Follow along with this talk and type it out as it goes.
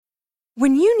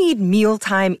When you need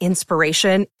mealtime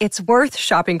inspiration, it's worth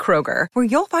shopping Kroger, where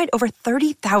you'll find over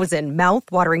 30,000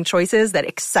 mouth-watering choices that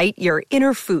excite your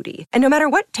inner foodie. And no matter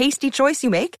what tasty choice you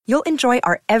make, you'll enjoy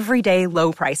our everyday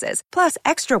low prices, plus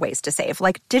extra ways to save,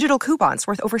 like digital coupons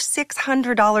worth over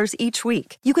 $600 each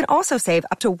week. You can also save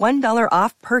up to $1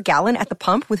 off per gallon at the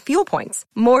pump with fuel points.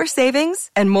 More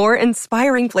savings and more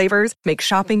inspiring flavors make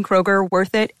shopping Kroger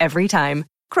worth it every time.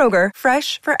 Kroger,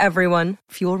 fresh for everyone.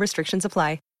 Fuel restrictions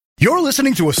apply. You're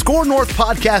listening to a Score North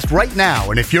podcast right now,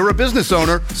 and if you're a business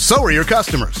owner, so are your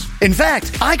customers. In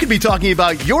fact, I could be talking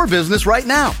about your business right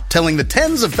now, telling the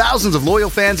tens of thousands of loyal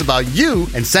fans about you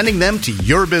and sending them to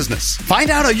your business. Find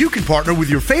out how you can partner with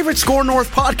your favorite Score North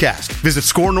podcast. Visit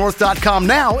scorenorth.com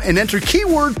now and enter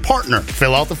keyword partner.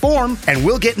 Fill out the form, and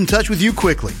we'll get in touch with you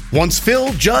quickly. Once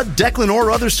Phil, Judd, Declan, or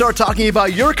others start talking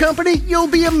about your company, you'll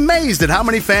be amazed at how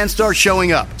many fans start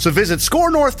showing up. So visit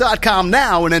scorenorth.com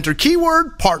now and enter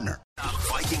keyword partner.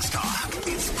 Vikings talk.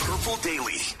 It's Purple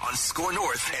Daily on Score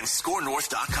North and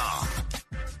scorenorth.com.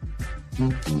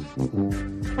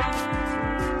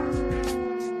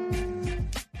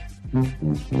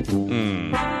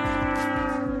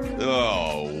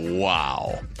 Oh,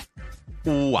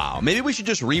 wow. Maybe we should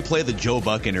just replay the Joe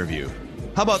Buck interview.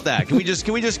 How about that? Can we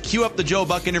just cue up the Joe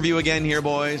Buck interview again here,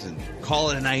 boys, and call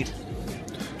it a night?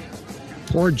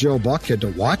 Poor Joe Buck had to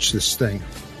watch this thing.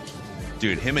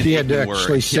 Dude, him and he had to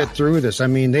actually sit through this. I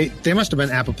mean, they must have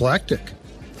been apoplectic.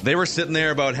 They were sitting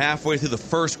there about halfway through the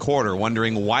first quarter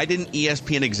wondering, why didn't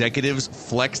ESPN executives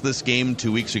flex this game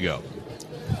 2 weeks ago?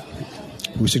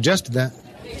 Who suggested that?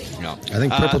 No. I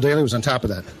think Purple Daily was on top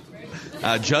of that.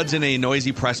 Judd's in a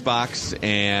noisy press box,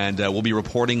 and we'll be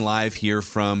reporting live here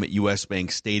from U.S.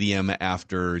 Bank Stadium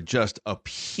after just a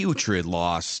putrid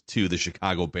loss to the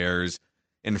Chicago Bears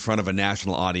in front of a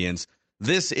national audience.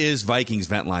 This is Vikings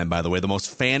Vent Line, by the way, the most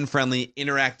fan-friendly,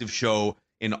 interactive show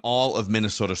in all of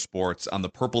Minnesota sports on the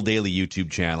Purple Daily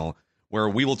YouTube channel, where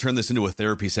we will turn this into a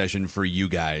therapy session for you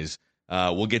guys.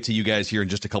 We'll get to you guys here in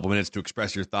just a couple minutes to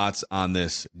express your thoughts on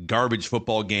this garbage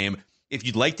football game. If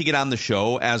you'd like to get on the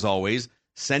show, as always,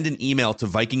 send an email to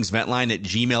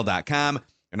vikingsventline@gmail.com,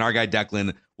 and our guy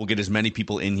Declan will get as many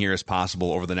people in here as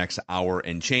possible over the next hour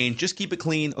and change. Just keep it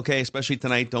clean, okay, especially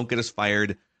tonight. Don't get us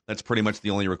fired. That's pretty much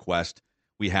the only request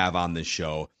we have on this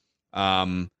show.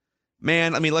 Man,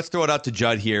 I mean, let's throw it out to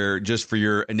Judd here just for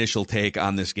your initial take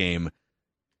on this game.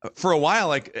 For a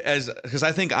while, because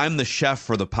I think I'm the chef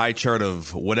for the pie chart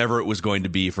of whatever it was going to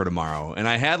be for tomorrow. And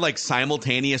I had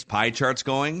simultaneous pie charts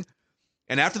going.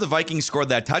 And after the Vikings scored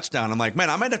that touchdown, I'm like,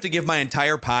 man, I might have to give my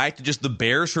entire pie to just the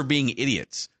Bears for being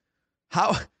idiots.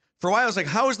 For a while, I was like,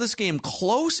 how is this game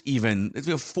close even? It's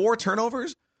 4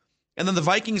 turnovers? And then the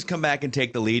Vikings come back and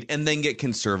take the lead and then get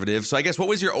conservative. So I guess what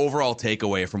was your overall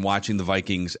takeaway from watching the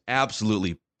Vikings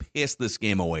absolutely piss this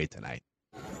game away tonight?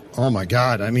 Oh, my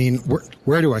God. I mean,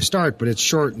 where do I start? But it's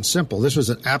short and simple. This was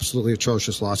an absolutely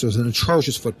atrocious loss. It was an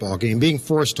atrocious football game. Being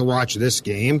forced to watch this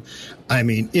game, I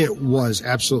mean, it was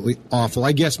absolutely awful.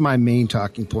 I guess my main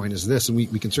talking point is this, and we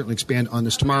can certainly expand on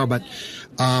this tomorrow, but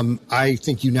I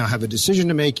think you now have a decision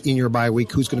to make in your bye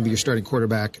week who's going to be your starting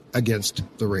quarterback against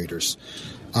the Raiders.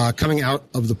 Coming out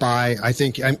of the bye,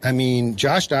 I mean,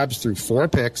 Josh Dobbs threw 4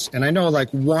 picks, and I know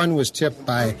one was tipped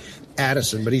by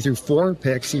Addison, but he threw 4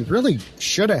 picks. He really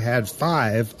should have had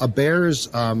 5. A Bears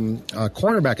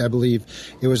cornerback, I believe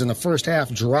it was in the first half,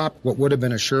 dropped what would have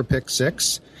been a sure pick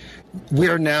 6. We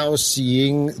are now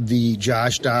seeing the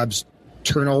Josh Dobbs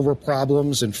turnover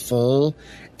problems in full,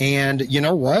 and you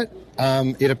know what?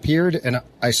 It appeared, and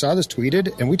I saw this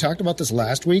tweeted, and we talked about this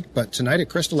last week, but tonight it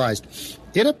crystallized.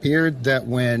 It appeared that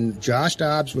when Josh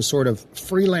Dobbs was sort of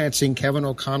freelancing Kevin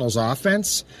O'Connell's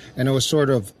offense, and it was sort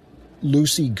of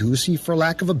loosey-goosey, for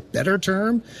lack of a better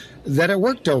term, that it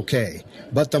worked okay.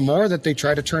 But the more that they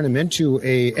try to turn him into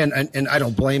and I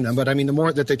don't blame them, but I mean, the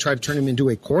more that they try to turn him into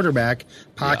a quarterback,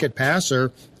 pocket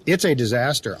passer, it's a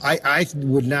disaster. I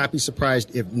would not be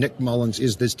surprised if Nick Mullins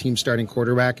is this team's starting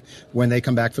quarterback when they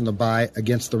come back from the bye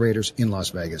against the Raiders in Las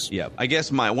Vegas. Yeah, I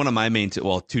guess one of my main, 2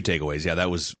 takeaways. Yeah, that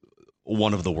was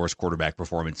one of the worst quarterback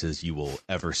performances you will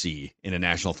ever see in a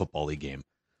National Football League game.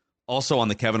 Also on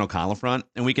the Kevin O'Connell front,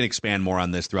 and we can expand more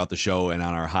on this throughout the show and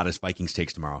on our hottest Vikings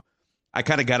takes tomorrow. I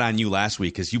kind of got on you last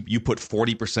week because you put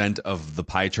 40% of the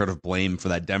pie chart of blame for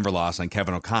that Denver loss on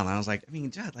Kevin O'Connell. And I was like, I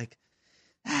mean, Judd,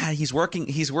 he's working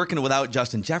without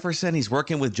Justin Jefferson. He's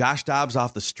working with Josh Dobbs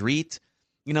off the street.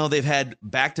 You know, they've had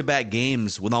back-to-back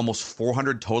games with almost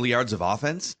 400 total yards of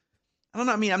offense. I don't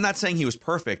know. I mean, I'm not saying he was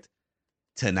perfect.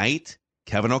 Tonight,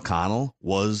 Kevin O'Connell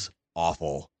was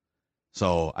awful.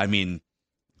 So, I mean,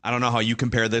 I don't know how you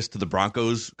compare this to the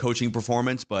Broncos coaching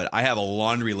performance, but I have a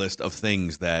laundry list of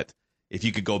things that if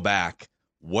you could go back,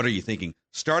 what are you thinking?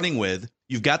 Starting with,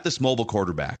 you've got this mobile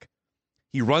quarterback.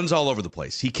 He runs all over the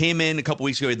place. He came in a couple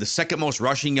weeks ago, he had the second most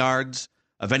rushing yards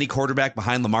of any quarterback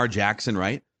behind Lamar Jackson,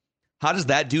 right? How does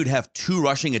that dude have 2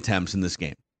 rushing attempts in this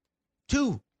game?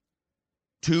 2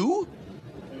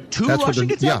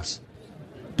 rushing attempts? Yeah.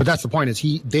 But that's the point,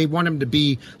 is they want him to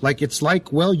be like, it's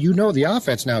like, well, you know the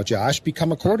offense now, Josh,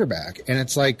 become a quarterback. And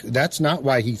it's like, that's not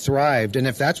why he thrived. And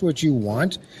if that's what you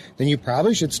want, then you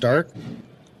probably should start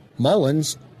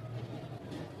Mullins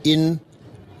in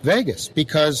Vegas.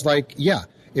 Because, like, yeah,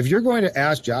 if you're going to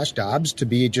ask Josh Dobbs to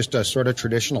be just a sort of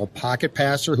traditional pocket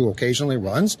passer who occasionally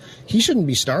runs, he shouldn't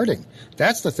be starting.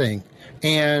 That's the thing.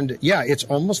 And, yeah, it's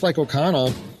almost like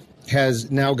O'Connell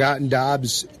has now gotten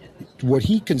Dobbs what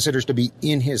he considers to be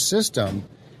in his system.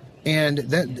 And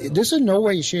that this in no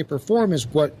way, shape, or form is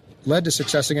what led to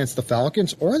success against the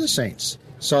Falcons or the Saints.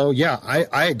 So, yeah,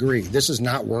 I agree. This is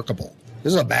not workable.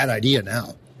 This is a bad idea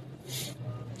now.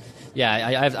 Yeah,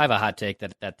 I have a hot take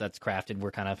that's crafted.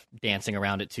 We're kind of dancing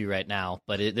around it too right now,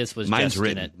 but this was mine's just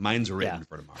written. Mine's written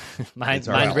for tomorrow. Mine's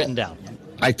written down.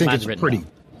 I think mine's it's pretty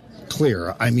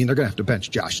clear. I mean, they're going to have to bench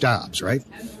Josh Dobbs, right?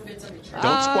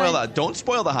 Don't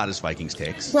spoil the hottest Vikings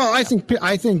takes. Well, I think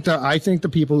the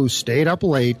people who stayed up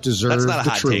late deserve that's not a the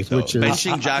hot truth, take, though. which is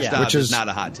Benching Josh Dobbs is not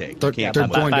a hot take. They're by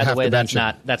going to the have way, to bench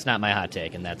that's not my hot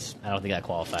take, and I don't think that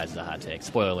qualifies as a hot take.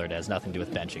 Spoiler alert, it has nothing to do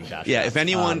with benching Josh. Yeah, Dobbs. if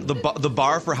anyone, the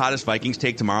bar for hottest Vikings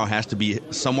take tomorrow has to be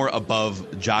somewhere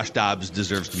above Josh Dobbs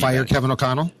deserves to be fire benched. Kevin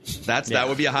O'Connell. That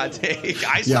would be a hot take.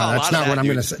 I saw Yeah, a that's lot not of what that, I'm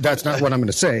going to say. That's not what I'm going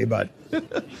to say, but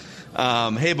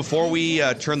hey, before we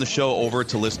turn the show over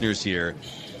to listeners here,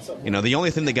 the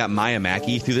only thing that got Maya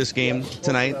Mackey through this game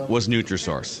tonight was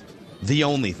Nutrisource. The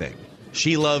only thing.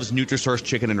 She loves Nutrisource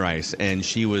chicken and rice, and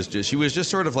she was just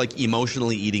sort of like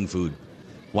emotionally eating food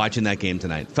watching that game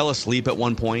tonight. Fell asleep at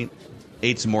one point,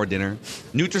 ate some more dinner.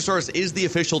 Nutrisource is the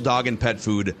official dog and pet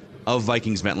food of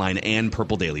Vikings Vent Line and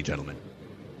Purple Daily, gentlemen.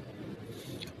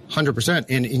 100%.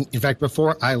 And in fact,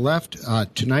 before I left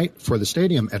tonight for the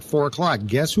stadium at 4:00,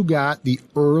 guess who got the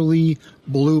early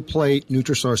blue plate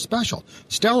Nutrisource special?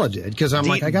 Stella did, because I'm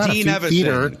like, I got to feed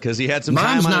her because he had some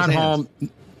Mom's time on not his home.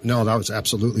 hands. No, that was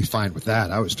absolutely fine with that.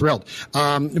 I was thrilled.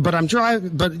 But I'm driving.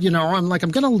 But I'm like,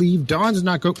 I'm going to leave. Dawn's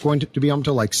not going to be home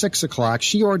till like 6:00.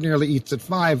 She ordinarily eats at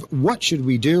 5. What should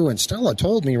we do? And Stella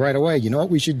told me right away. You know what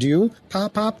we should do?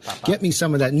 Pop. Get me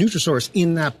some of that Nutrisource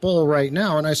in that bowl right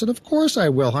now. And I said, of course I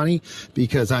will, honey,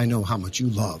 because I know how much you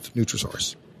love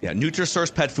Nutrisource. Yeah,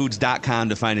 NutrisourcePetFoods.com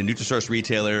to find a Nutrisource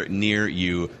retailer near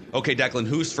you. Okay, Declan,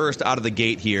 who's first out of the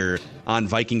gate here on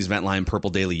Vikings Vent Line Purple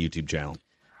Daily YouTube channel?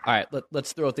 All right,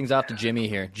 let's throw things off to Jimmy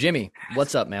here. Jimmy,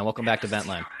 what's up, man? Welcome back to Vent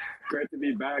Line. Great to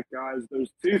be back, guys. There's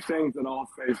 2 things that I'll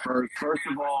say first. First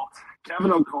of all,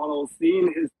 Kevin O'Connell,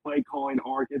 seeing his play calling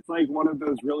arc, it's like one of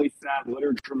those really sad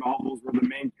literature novels where the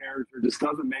main character just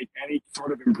doesn't make any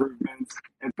sort of improvements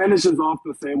and finishes off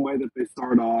the same way that they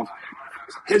start off.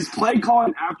 His play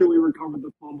calling after we recovered the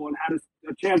fumble and had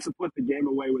a chance to put the game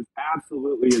away was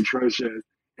absolutely atrocious.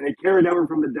 And it carried over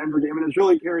from the Denver game, and it's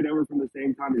really carried over from the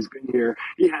same time he's been here.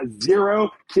 He has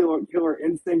zero killer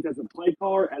instinct as a play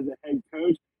caller, as a head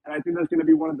coach, and I think that's going to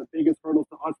be one of the biggest hurdles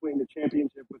to us winning the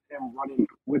championship with him running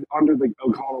under the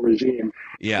O'Connell regime.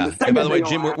 Yeah. And by the way,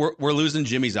 Jim, we're losing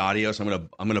Jimmy's audio, so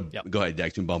I'm gonna go ahead,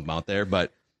 Dex, and bump him out there.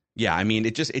 But yeah, I mean,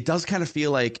 it does kind of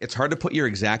feel like it's hard to put your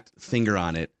exact finger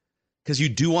on it. Because you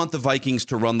do want the Vikings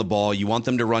to run the ball. You want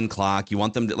them to run clock. You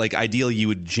want them to, like, ideally you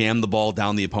would jam the ball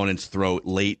down the opponent's throat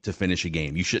late to finish a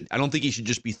game. I don't think you should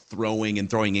just be throwing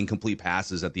incomplete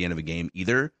passes at the end of a game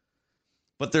either.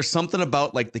 But there's something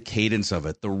about, like, the cadence of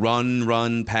it. The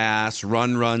run, pass,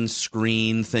 run,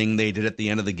 screen thing they did at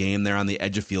the end of the game there on the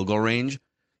edge of field goal range.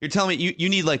 You're telling me you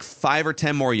need like 5 or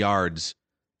 10 more yards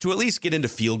to at least get into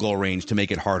field goal range to make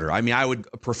it harder. I mean, I would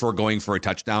prefer going for a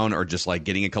touchdown or just like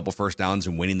getting a couple first downs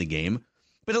and winning the game.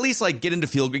 But at least like get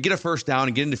a first down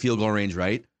and get into field goal range,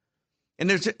 right? And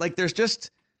you're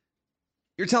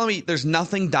telling me there's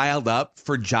nothing dialed up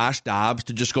for Josh Dobbs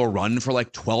to just go run for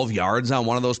like 12 yards on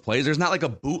one of those plays. There's not like a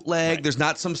bootleg. Right. There's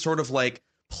not some sort of like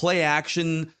play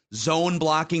action zone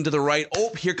blocking to the right.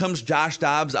 Oh, here comes Josh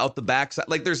Dobbs out the backside.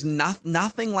 Like there's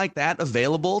nothing like that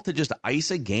available to just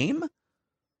ice a game.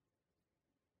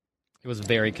 It was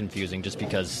very confusing just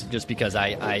because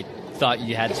I thought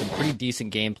you had some pretty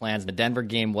decent game plans. The Denver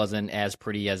game wasn't as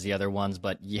pretty as the other ones,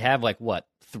 but you have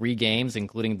 3 games,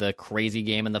 including the crazy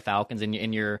game in the Falcons,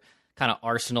 in your kind of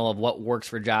arsenal of what works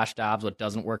for Josh Dobbs, what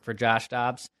doesn't work for Josh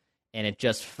Dobbs. And it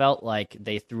just felt like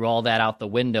they threw all that out the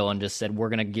window and just said, we're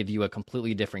going to give you a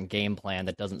completely different game plan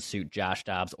that doesn't suit Josh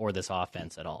Dobbs or this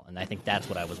offense at all. And I think that's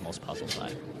what I was most puzzled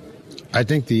by. I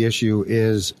think the issue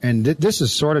is, and this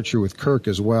is sort of true with Kirk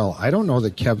as well, I don't know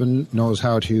that Kevin knows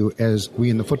how to, as we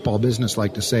in the football business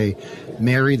like to say,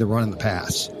 marry the run and the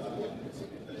pass.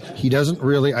 He doesn't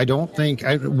really, I don't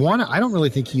really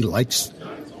think he likes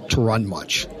to run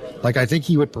much. Like, I think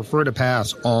he would prefer to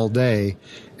pass all day.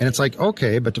 And it's like,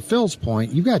 okay, but to Phil's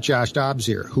point, you've got Josh Dobbs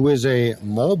here, who is a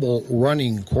mobile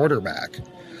running quarterback.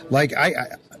 Like,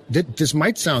 this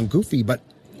might sound goofy, but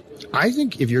I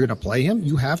think if you're going to play him,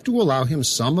 you have to allow him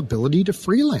some ability to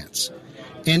freelance.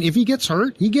 And if he gets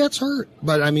hurt, he gets hurt.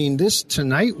 But I mean,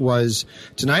 tonight was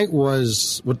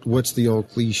what's the old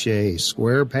cliche?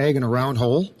 Square peg in a round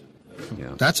hole.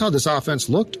 Yeah. That's how this offense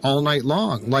looked all night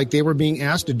long. Like they were being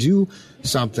asked to do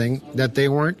something that they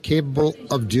weren't capable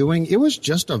of doing. It was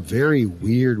just a very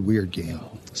weird game.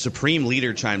 Supreme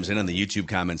Leader chimes in the YouTube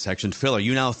comment section. Phil, are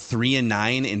you now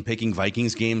 3-9 in picking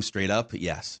Vikings games straight up?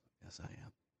 Yes.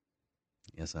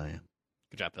 Yes, I am.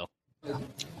 Good job, Phil.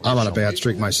 I'm on a bad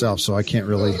streak myself, so I can't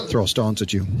really throw stones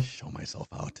at you. Show myself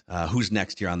out. Who's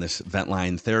next here on this vent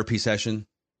line therapy session?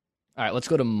 All right, let's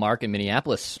go to Mark in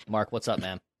Minneapolis. Mark, what's up,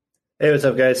 man? Hey, what's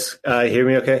up, guys? Hear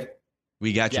me okay?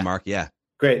 We got you, Mark. Yeah.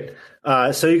 Great.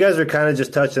 So you guys were kind of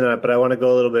just touching on it, but I want to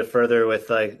go a little bit further with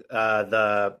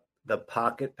the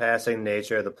pocket passing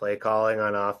nature of the play calling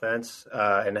on offense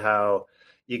and how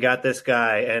you got this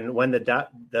guy. And when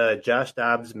the Josh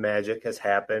Dobbs magic has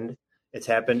happened, it's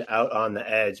happened out on the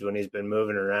edge when he's been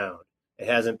moving around. It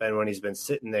hasn't been when he's been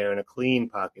sitting there in a clean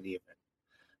pocket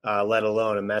even, let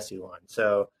alone a messy one.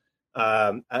 So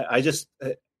the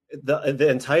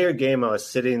entire game I was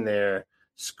sitting there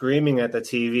screaming at the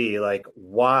TV, like,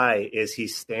 why is he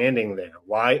standing there?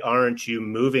 Why aren't you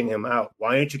moving him out?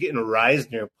 Why aren't you getting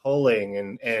Reisner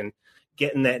pulling and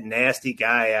getting that nasty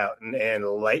guy out and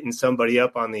lighting somebody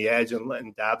up on the edge and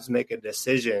letting Dobbs make a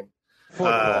decision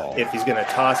if he's going to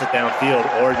toss it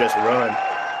downfield or just run?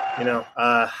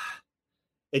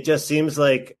 It just seems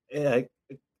like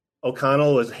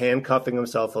O'Connell was handcuffing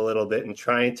himself a little bit and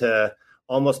trying to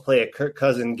almost play a Kirk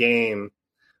Cousins game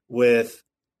with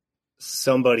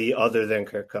somebody other than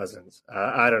Kirk Cousins.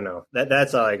 I don't know.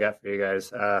 That's all I got for you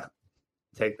guys.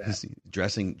 Take that.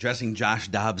 Dressing Josh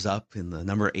Dobbs up in the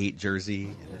number 8 jersey.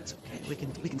 And it's okay.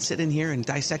 We can sit in here and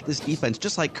dissect this defense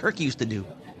just like Kirk used to do.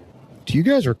 Do you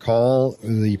guys recall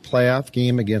the playoff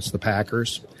game against the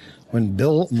Packers when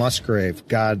Bill Musgrave,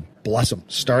 God bless him,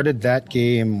 started that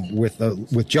game with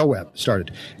Joe Webb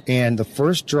started, and the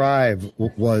first drive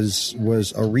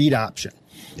was a read option.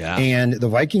 Yeah. And the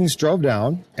Vikings drove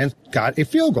down and got a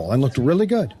field goal and looked really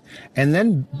good. And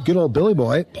then good old Billy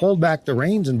Boy pulled back the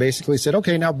reins and basically said,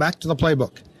 okay, now back to the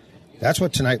playbook. That's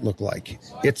what tonight looked like.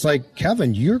 It's like,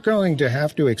 Kevin, you're going to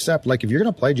have to accept, like, if you're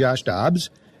going to play Josh Dobbs,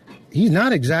 he's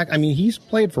not exact. I mean, he's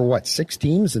played for 6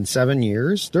 teams in 7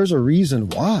 years. There's a reason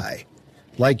why.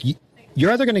 Like,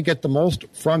 you're either going to get the most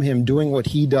from him doing what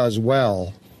he does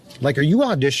well. Like, are you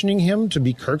auditioning him to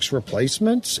be Kirk's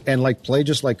replacement and play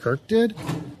just like Kirk did?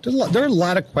 There are a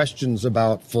lot of questions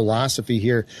about philosophy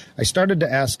here. I started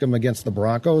to ask him against the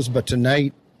Broncos, but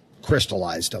tonight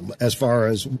crystallized him as far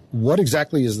as what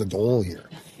exactly is the goal here.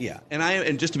 Yeah,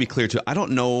 and just to be clear too, I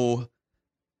don't know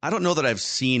that I've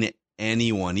seen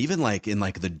anyone, even in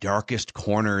the darkest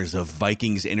corners of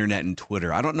Vikings internet and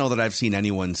Twitter, I don't know that I've seen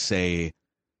anyone say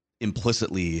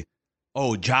implicitly,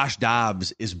 oh, Josh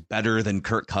Dobbs is better than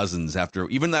Kirk Cousins after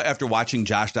watching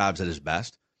Josh Dobbs at his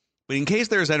best. But in case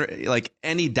there's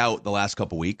any doubt the last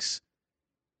couple weeks,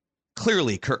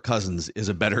 clearly Kirk Cousins is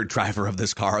a better driver of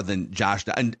this car than Josh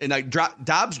Dobbs. And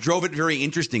Dobbs drove it very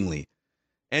interestingly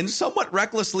and somewhat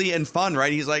recklessly and fun,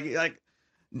 right? He's like,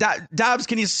 Dobbs,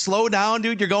 can you slow down,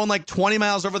 dude? You're going 20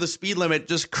 miles over the speed limit,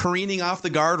 just careening off the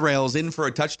guardrails in for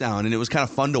a touchdown. And it was kind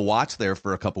of fun to watch there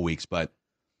for a couple weeks. But,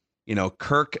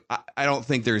 Kirk, I don't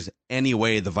think there's any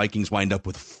way the Vikings wind up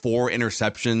with 4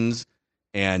 interceptions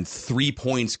and 3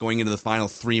 points going into the final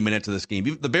 3 minutes of this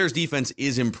game. The Bears defense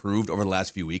is improved over the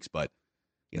last few weeks, but,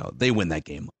 they win that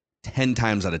game 10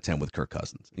 times out of 10 with Kirk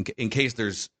Cousins. In case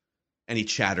there's any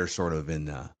chatter sort of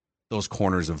in those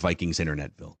corners of Vikings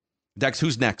internetville. Dex,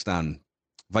 who's next on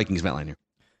Vikings Vent Line here?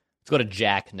 Let's go to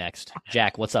Jack next.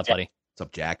 Jack, what's up, buddy? What's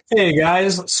up, Jack? Hey,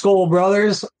 guys. Skol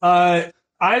Brothers.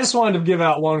 I just wanted to give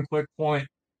out one quick point.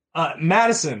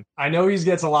 Madison, I know he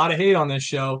gets a lot of hate on this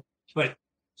show, but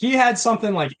he had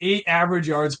something like 8 average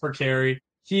yards per carry.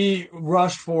 He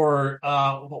rushed for,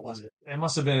 what was it? It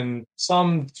must have been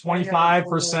some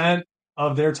 25%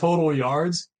 of their total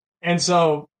yards. And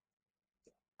so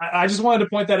I just wanted to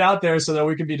point that out there so that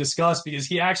we could be discussed because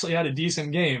he actually had a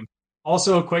decent game.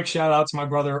 Also, a quick shout out to my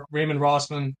brother Raymond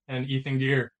Rossman and Ethan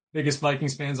Gear, biggest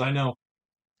Vikings fans I know.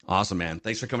 Awesome, man.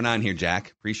 Thanks for coming on here,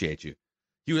 Jack. Appreciate you.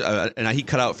 He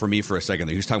cut out for me for a second.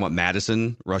 He was talking about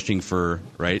Madison rushing for,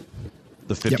 right,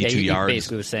 the 52 yards. He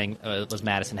basically was saying was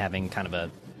Madison having kind of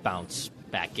a bounce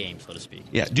back game, so to speak.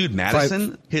 Yeah, dude,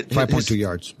 Madison hit 5.2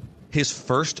 yards. His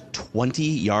first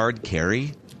 20-yard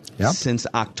carry since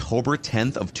October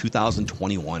 10th of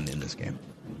 2021 in this game.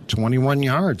 21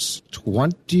 yards.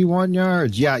 21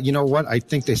 yards. Yeah, you know what? I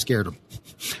think they scared him.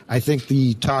 I think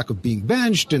the talk of being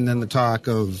benched and then the talk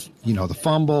of, the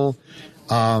fumble,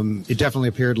 it definitely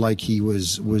appeared like he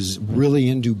was really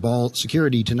into ball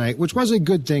security tonight, which was a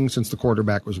good thing since the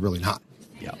quarterback was really not.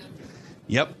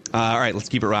 Yep. All right, let's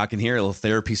keep it rocking here. A little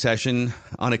therapy session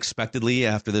unexpectedly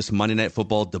after this Monday Night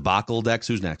Football debacle. Dex,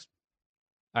 who's next?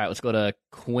 All right, let's go to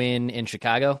Quinn in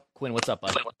Chicago. Quinn, what's up,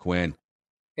 bud? Quinn.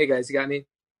 Hey, guys, you got me?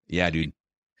 Yeah, dude.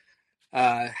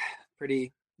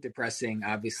 Pretty depressing,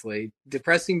 obviously.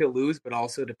 Depressing to lose, but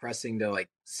also depressing to,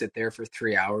 sit there for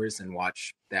 3 hours and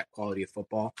watch that quality of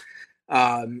football.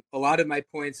 A lot of my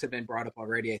points have been brought up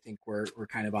already. I think we're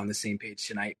kind of on the same page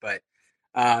tonight, but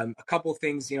a couple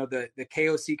things, the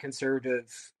KOC conservative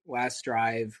last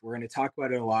drive, we're going to talk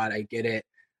about it a lot. I get it.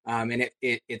 And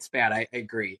it's bad. I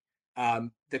agree.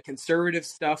 The conservative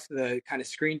stuff, the kind of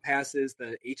screen passes,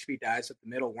 the HB dives up the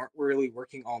middle weren't really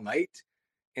working all night.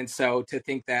 And so to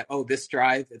think that, this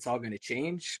drive, it's all going to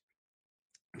change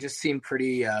just seemed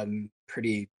pretty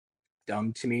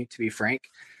dumb to me, to be frank.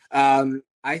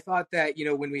 I thought that,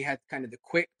 when we had kind of the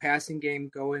quick passing game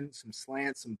going, some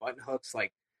slants, some button hooks,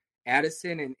 like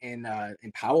Addison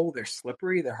and Powell, they're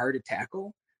slippery. They're hard to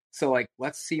tackle. So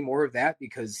let's see more of that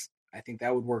because I think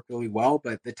that would work really well.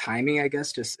 But the timing, I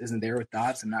guess, just isn't there with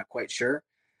Dobbs. I'm not quite sure.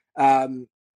 And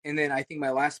then I think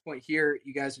my last point here,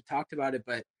 you guys have talked about it,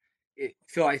 but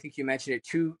Phil, I think you mentioned it,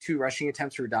 two rushing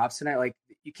attempts for Dobbs tonight.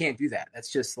 You can't do that.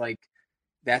 That's just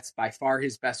that's by far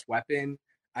his best weapon.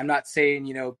 I'm not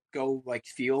saying, go like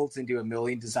Fields and do a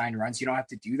million design runs. You don't have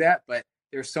to do that. But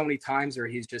there's so many times where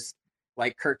he's just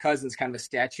like Kirk Cousins, kind of a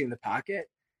statue in the pocket.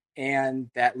 And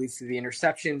that leads to the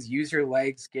interceptions. Use your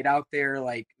legs, get out there,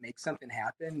 make something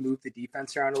happen, move the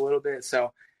defense around a little bit.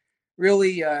 So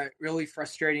really, really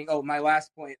frustrating. Oh, my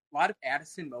last point, a lot of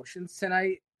Addison motions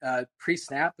tonight,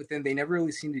 pre-snap, but then they never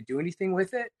really seem to do anything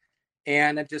with it.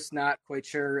 And I'm just not quite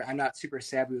sure. I'm not super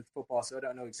savvy with football, so I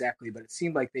don't know exactly, but it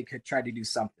seemed like they could try to do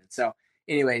something. So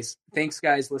anyways, thanks,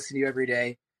 guys. Listen to you every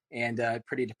day. And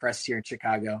pretty depressed here in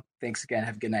Chicago. Thanks again.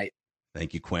 Have a good night.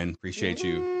 Thank you, Quinn. Appreciate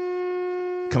you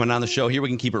coming on the show here. We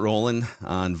can keep it rolling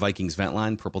on Vikings Vent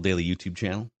Line, Purple Daily YouTube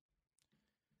channel.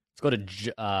 Let's go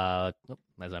to,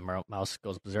 as my mouse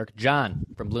goes berserk, John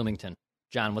from Bloomington.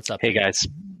 John, what's up? Hey, guys.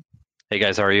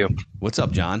 How are you? What's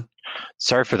up, John?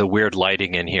 Sorry for the weird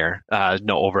lighting in here.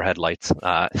 No overhead lights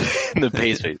in the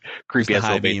basement. Creepy as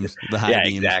high beams. Yeah,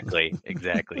 beams.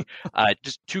 Exactly.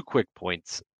 Just 2 quick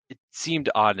points. It seemed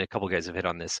odd, and a couple guys have hit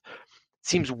on this. It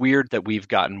seems weird that we've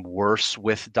gotten worse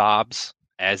with Dobbs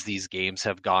as these games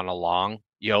have gone along.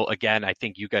 Again, I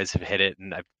think you guys have hit it,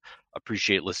 and I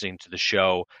appreciate listening to the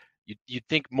show. You'd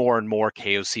think more and more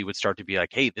KOC would start to be like,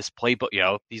 hey, this play,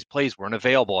 these plays weren't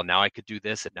available, and now I could do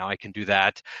this, and now I can do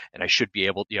that, and I should be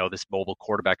able, this mobile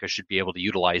quarterback, I should be able to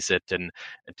utilize it. And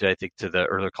I think to the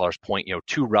earlier caller's point,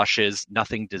 2 rushes,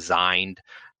 nothing designed.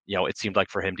 It seemed like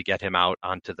for him to get him out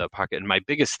onto the pocket. And my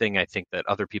biggest thing I think that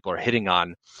other people are hitting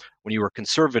on when you were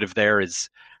conservative there is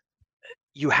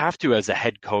you have to, as a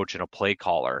head coach and a play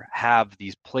caller, have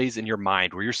these plays in your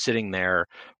mind where you're sitting there,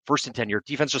 1st and 10, your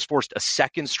defense just forced a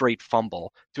second straight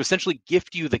fumble to essentially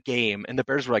gift you the game. And the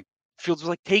Bears were like, Fields was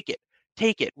like, take it.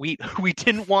 We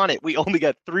didn't want it. We only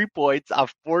got 3 points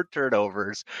off 4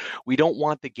 turnovers. We don't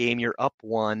want the game. You're up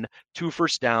 1, 2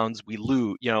 first downs. We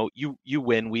lose, you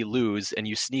win, we lose, and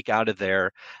you sneak out of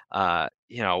there, and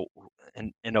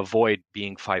avoid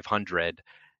being 500.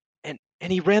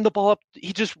 And he ran the ball up.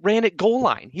 He just ran it goal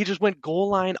line. He just went goal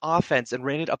line offense and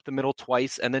ran it up the middle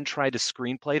twice and then tried a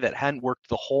screenplay that hadn't worked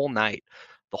the whole night.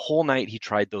 The whole night he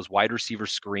tried those wide receiver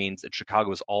screens, and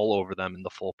Chicago was all over them in the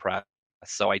full press.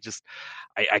 So I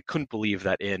couldn't believe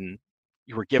that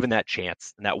you were given that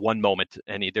chance in that one moment,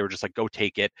 and they were just like, go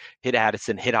take it, hit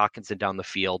Addison, hit Hockenson down the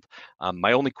field.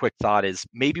 My only quick thought is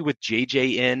maybe with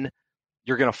JJ in,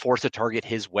 you're going to force a target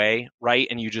his way, right?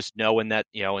 And you just know, and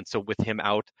so with him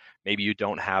out, maybe you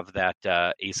don't have that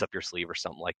ace up your sleeve or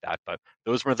something like that. But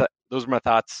those were my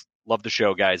thoughts. Love the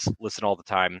show, guys. Listen all the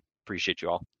time. Appreciate you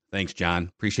all. Thanks,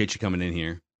 John. Appreciate you coming in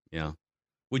here. Yeah.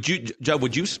 Would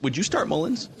you start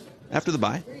Mullins after the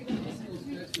bye?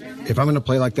 If I'm going to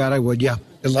play like that, I would, yeah.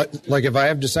 Like if I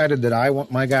have decided that I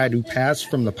want my guy to pass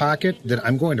from the pocket, that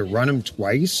I'm going to run him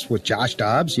twice with Josh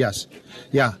Dobbs, yes.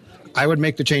 Yeah, I would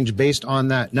make the change based on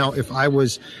that. Now, if I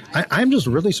was, I'm just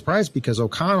really surprised because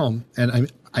O'Connell,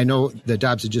 and I know that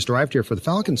Dobbs had just arrived here for the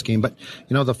Falcons game, but,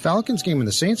 the Falcons game and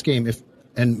the Saints game,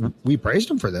 and we praised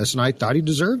him for this, and I thought he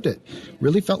deserved it.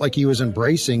 Really felt like he was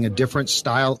embracing a different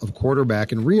style of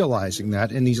quarterback and realizing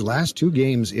that. In these last 2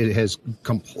 games, it has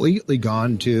completely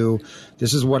gone to,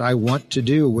 this is what I want to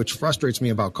do, which frustrates me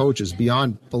about coaches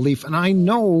beyond belief. And I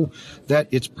know that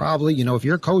it's probably, if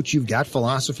you're a coach, you've got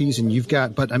philosophies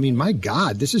and but I mean, my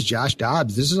God, this is Josh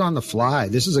Dobbs. This is on the fly.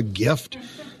 This is a gift.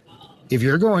 If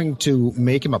you're going to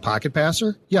make him a pocket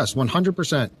passer, yes,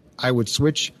 100%, I would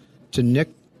switch to Nick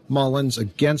Mullins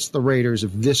against the Raiders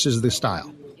if this is the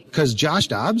style, because Josh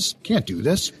Dobbs can't do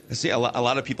this. I see a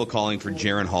lot of people calling for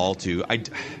Jaron Hall too.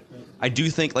 I do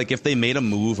think like if they made a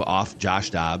move off Josh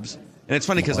Dobbs, and it's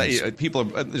funny because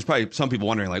there's probably some people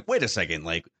wondering like, wait a second,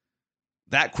 like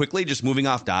that quickly just moving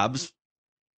off Dobbs.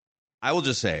 I will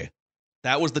just say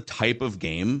that was the type of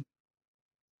game.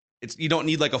 You don't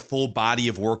need like a full body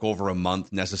of work over a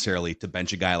month necessarily to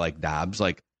bench a guy like Dobbs.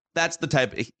 Like that's the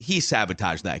type he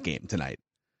sabotaged that game tonight.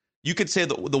 You could say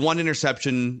the one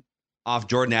interception off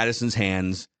Jordan Addison's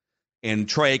hands, and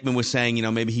Troy Aikman was saying,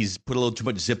 maybe he's put a little too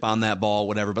much zip on that ball,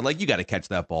 whatever, but like you got to catch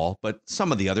that ball. But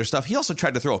some of the other stuff, he also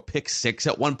tried to throw a pick 6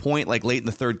 at one point, like late in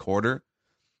the third quarter.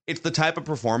 It's the type of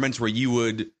performance where you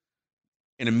would,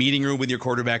 in a meeting room with your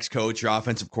quarterback's coach, your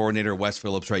offensive coordinator, Wes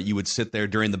Phillips, right? You would sit there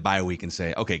during the bye week and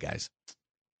say, okay, guys,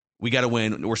 we got to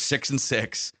win. We're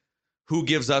 6-6. Who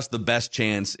gives us the best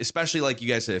chance? Especially like you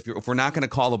guys said, if we're not going to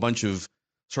call a bunch of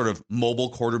sort of mobile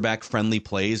quarterback friendly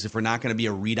plays, if we're not going to be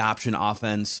a read option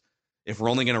offense, if we're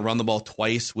only going to run the ball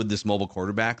twice with this mobile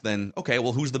quarterback, then okay,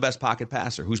 well, who's the best pocket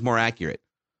passer? Who's more accurate?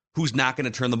 Who's not going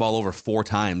to turn the ball over 4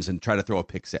 times and try to throw a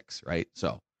pick 6, right?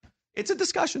 So it's a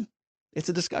discussion.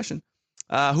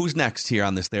 Who's next here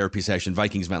on this therapy session?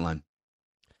 Vikings vent line.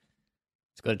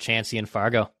 Let's go to Chancey and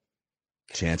Fargo.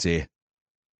 Chancey.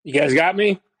 You guys got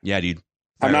me? Yeah, dude.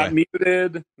 I'm not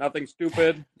muted. Nothing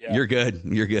stupid. Yeah. You're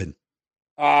good.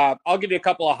 I'll give you a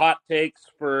couple of hot takes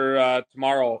for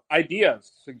tomorrow.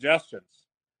 Ideas, suggestions.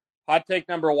 Hot take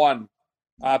number 1.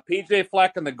 PJ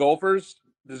Fleck and the Gophers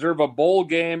deserve a bowl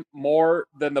game more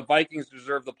than the Vikings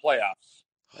deserve the playoffs.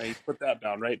 You put that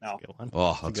down right now.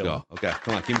 Oh, let's go. Okay,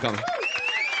 come on, keep coming.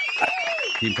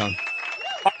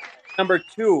 Number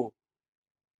 2,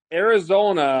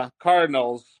 Arizona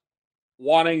Cardinals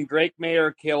wanting Drake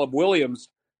Mayer, Caleb Williams,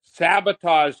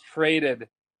 sabotage traded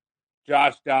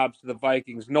Josh Dobbs to the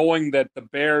Vikings, knowing that the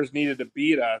Bears needed to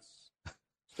beat us.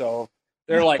 So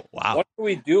they're like, wow. What do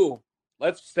we do?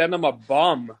 Let's send them a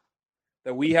bum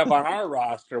that we have on our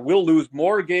roster. We'll lose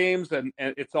more games, and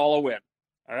it's all a win.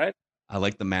 All right? I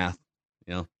like the math.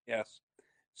 Yeah. Yes.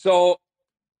 So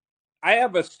I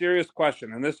have a serious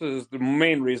question, and this is the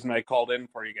main reason I called in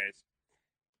for you guys.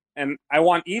 And I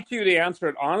want each of you to answer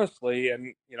it honestly.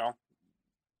 And,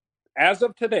 as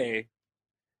of today,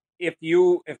 if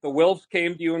the Wolves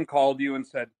came to you and called you and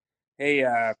said, hey,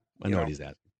 I know what he's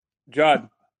at. Judd,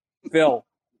 Phil,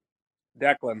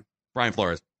 Declan, Brian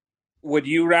Flores, would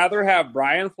you rather have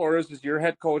Brian Flores as your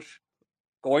head coach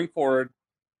going forward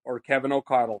or Kevin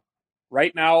O'Connell?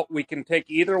 Right now, we can take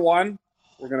either one.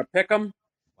 We're going to pick them.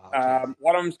 Wow.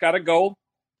 One of them's got to go.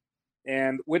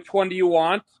 And which one do you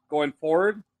want going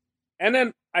forward? And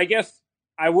then I guess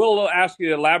I will ask you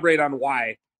to elaborate on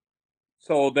why,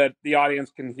 so that the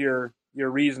audience can hear your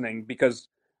reasoning, because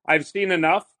I've seen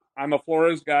enough. I'm a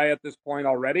Flores guy at this point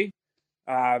already.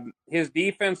 His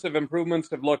defensive improvements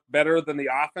have looked better than the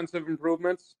offensive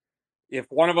improvements. If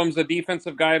one of them's a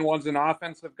defensive guy and one's an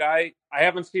offensive guy, I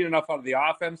haven't seen enough out of the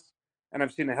offense, and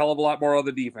I've seen a hell of a lot more out of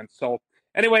the defense. So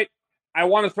anyway, I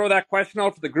want to throw that question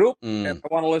out to the group, and I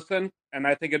want to listen, and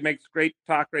I think it makes great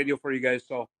talk radio for you guys.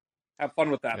 So have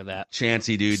fun with that. Look at that.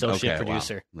 Chancey, dude. Associate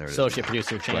producer. Wow. Associate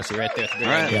producer, Chancey, right there. All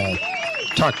right. Yeah,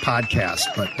 talk podcast,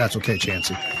 but that's okay,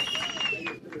 Chancey.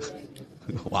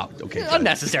 Wow. Okay.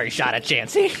 Unnecessary shot at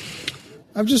Chancey.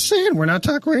 I'm just saying, we're not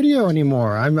talk radio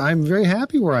anymore. I'm very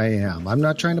happy where I am. I'm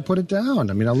not trying to put it down.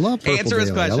 I mean, I love Purple Answer his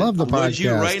Daily. question. I love the podcast. Would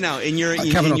you right now in your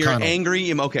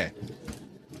angry? Okay.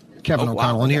 Kevin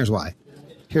O'Connell, wow. And here's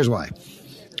why.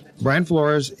 Brian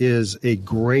Flores is a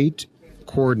great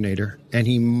coordinator, and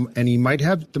he might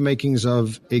have the makings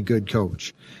of a good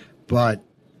coach, but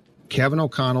Kevin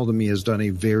O'Connell to me has done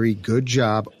a very good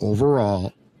job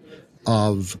overall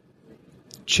of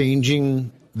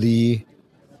changing the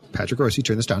Patrick Rossi,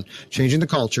 turn this down, changing the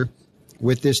culture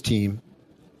with this team.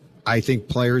 I think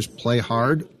players play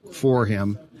hard for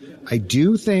him. I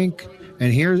do think,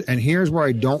 and here's where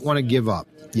I don't want to give up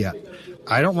yet.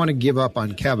 I don't want to give up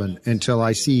on Kevin until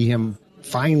I see him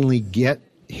finally get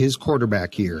his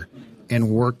quarterback here and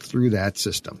work through that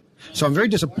system. So I'm very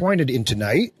disappointed in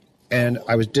tonight, and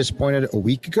I was disappointed a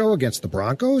week ago against the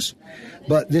Broncos.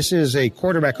 But this is a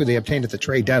quarterback who they obtained at the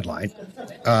trade deadline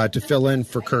to fill in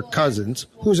for Kirk Cousins,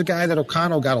 who's a guy that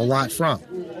O'Connell got a lot from.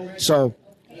 So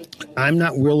I'm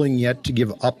not willing yet to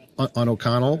give up on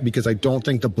O'Connell because I don't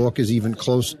think the book is even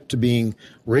close to being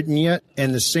written yet.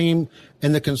 And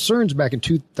the concerns back in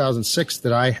 2006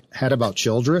 that I had about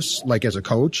Childress, like as a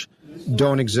coach,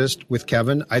 don't exist with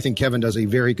Kevin. I think Kevin does a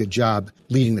very good job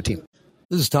leading the team.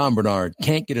 This is Tom Bernard.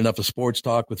 Can't get enough of sports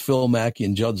talk with Phil Mackey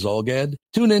and Judd Zolgad?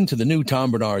 Tune in to the new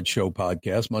Tom Bernard Show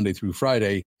podcast Monday through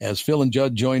Friday as Phil and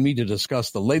Judd join me to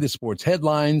discuss the latest sports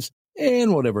headlines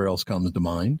and whatever else comes to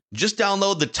mind. Just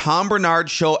download the Tom Bernard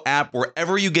Show app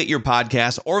wherever you get your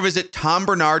podcasts or visit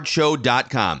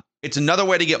tombernardshow.com. It's another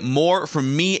way to get more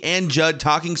from me and Judd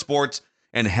talking sports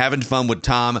and having fun with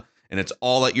Tom, and it's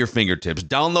all at your fingertips.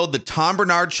 Download the Tom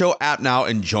Bernard Show app now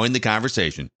and join the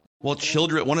conversation. Well,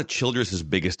 one of Childress'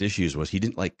 biggest issues was he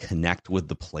didn't connect with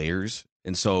the players.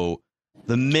 And so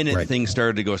the minute things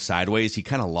started to go sideways, he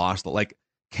kind of lost.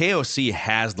 KOC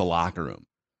has the locker room.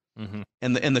 Mm-hmm.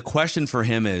 And the question for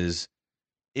him is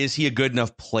he a good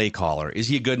enough play caller? Is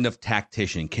he a good enough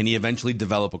tactician? Can he eventually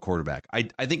develop a quarterback?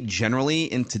 I think generally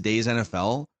in today's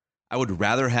NFL, I would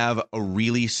rather have a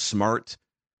really smart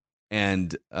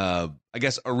and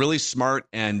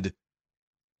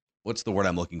what's the word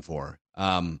I'm looking for?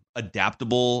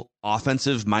 Adaptable,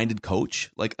 offensive-minded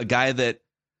coach, like a guy that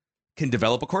can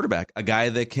develop a quarterback, a guy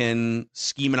that can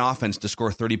scheme an offense to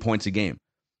score 30 points a game.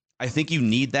 I think you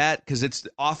need that because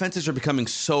offenses are becoming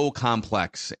so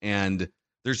complex and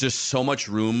there's just so much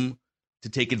room to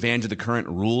take advantage of the current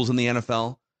rules in the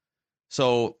NFL.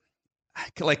 So,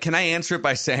 can I answer it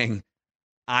by saying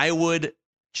I would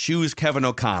choose Kevin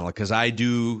O'Connell because I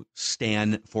do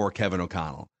stand for Kevin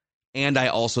O'Connell. And I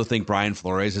also think Brian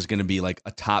Flores is going to be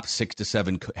a top 6 to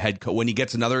 7 head coach when he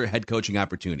gets another head coaching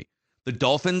opportunity. The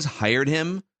Dolphins hired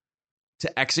him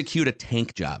to execute a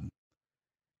tank job.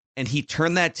 And he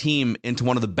turned that team into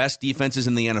one of the best defenses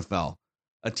in the NFL.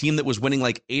 A team that was winning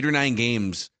 8 or 9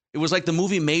 games. It was like the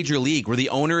movie Major League where the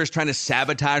owner is trying to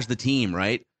sabotage the team,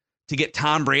 right? To get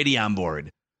Tom Brady on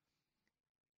board.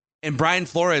 And Brian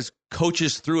Flores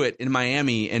coaches through it in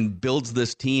Miami and builds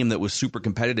this team that was super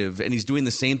competitive. And he's doing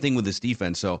the same thing with this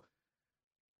defense. So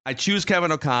I choose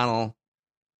Kevin O'Connell,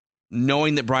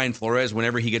 knowing that Brian Flores,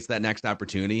 whenever he gets that next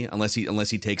opportunity, unless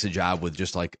he takes a job with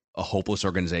just a hopeless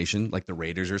organization like the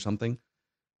Raiders or something,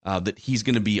 that he's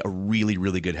going to be a really,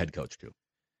 really good head coach too.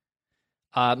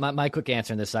 My quick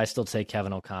answer in this is I still take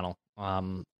Kevin O'Connell.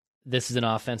 This is an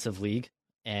offensive league,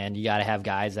 and you got to have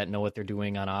guys that know what they're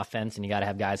doing on offense, and you got to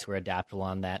have guys who are adaptable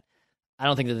on that. I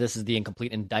don't think that this is the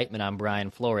incomplete indictment on Brian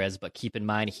Flores, but keep in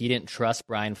mind he didn't trust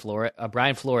Brian Flores,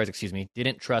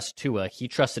 didn't trust Tua. He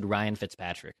trusted Ryan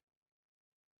Fitzpatrick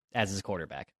as his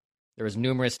quarterback. There was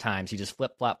numerous times he just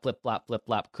flip-flop,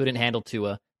 couldn't handle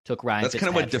Tua, took Ryan Fitzpatrick.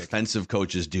 That's kind of what defensive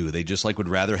coaches do. They just would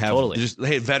rather have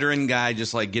veteran guy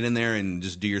just get in there and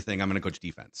just do your thing. I'm going to coach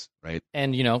defense, right?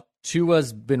 And,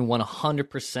 Tua's been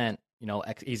 100%,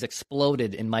 he's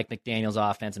exploded in Mike McDaniel's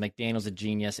offense, and McDaniel's a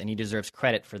genius, and he deserves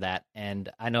credit for that. And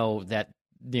I know that,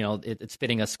 it's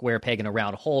fitting a square peg in a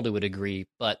round hole to a degree,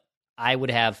 but I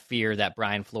would have fear that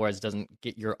Brian Flores doesn't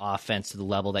get your offense to the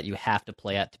level that you have to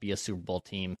play at to be a Super Bowl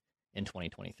team in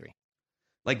 2023.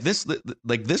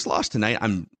 This loss tonight,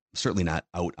 I'm certainly not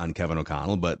out on Kevin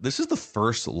O'Connell, but this is the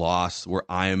first loss where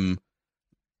the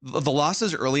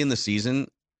losses early in the season,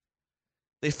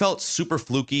 they felt super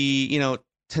fluky.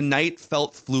 Tonight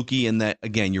felt fluky in that,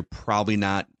 again, you're probably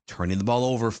not turning the ball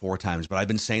over 4 times, but I've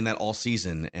been saying that all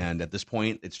season. And at this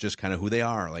point, it's just kind of who they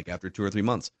are, after 2 or 3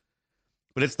 months.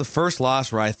 But it's the first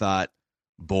loss where I thought,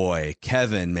 boy,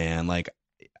 Kevin, man,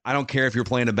 I don't care if you're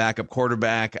playing a backup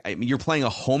quarterback. You're playing a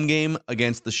home game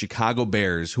against the Chicago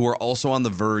Bears, who are also on the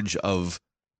verge of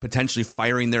potentially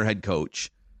firing their head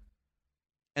coach.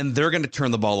 And they're going to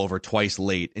turn the ball over twice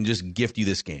late and just gift you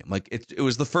this game. It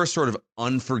was the first sort of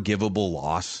unforgivable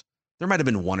loss. There might have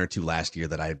been 1 or 2 last year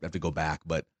that I have to go back,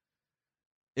 but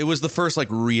it was the first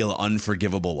real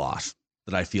unforgivable loss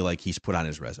that I feel like he's put on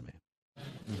his resume.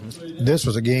 Mm-hmm. This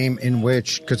was a game in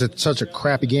which, because it's such a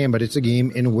crappy game, but it's a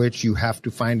game in which you have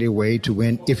to find a way to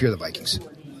win if you're the Vikings.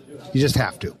 You just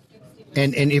have to.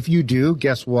 And if you do,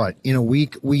 guess what? In a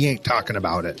week, we ain't talking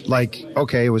about it.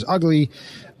 Okay, it was ugly.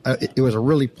 It was a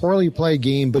really poorly played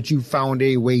game, but you found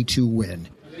a way to win.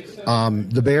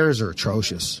 The Bears are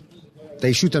atrocious.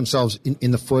 They shoot themselves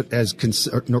in the foot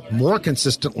more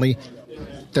consistently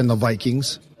than the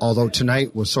Vikings, although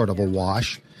tonight was sort of a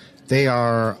wash. They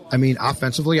are,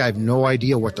 offensively, I have no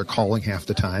idea what they're calling half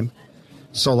the time.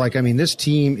 So, this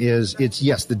team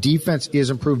yes, the defense is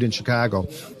improved in Chicago,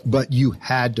 but you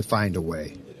had to find a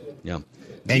way. Yeah.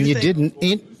 And you didn't,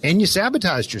 and you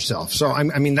sabotaged yourself. So,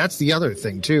 that's the other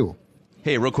thing, too.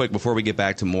 Hey, real quick, before we get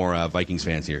back to more Vikings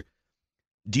fans here,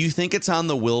 do you think it's on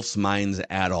the Wilfs' minds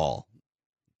at all?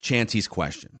 Chancey's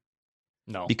question.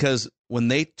 No. Because when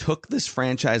they took this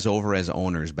franchise over as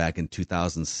owners back in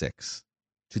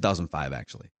 2005,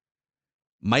 actually,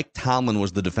 Mike Tomlin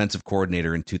was the defensive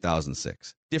coordinator in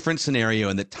 2006. Different scenario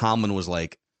in that Tomlin was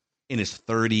like in his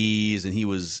 30s,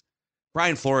 and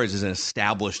Brian Flores is an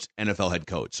established NFL head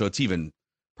coach. So it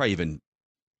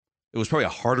was probably a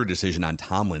harder decision on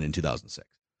Tomlin in 2006.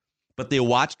 But they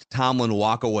watched Tomlin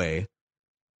walk away.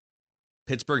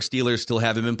 Pittsburgh Steelers still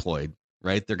have him employed,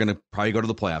 right? They're going to probably go to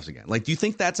the playoffs again. Do you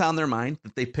think that's on their mind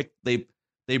that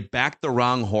they backed the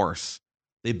wrong horse?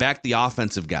 They backed the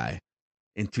offensive guy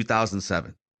in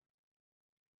 2007?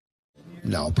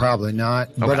 No, probably not.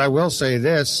 Okay. But I will say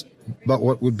this, but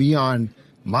what would be on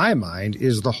my mind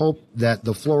is the hope that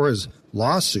the Flores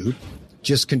lawsuit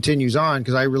just continues on,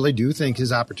 because I really do think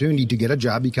his opportunity to get a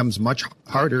job becomes much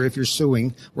harder if you're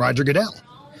suing Roger Goodell.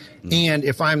 And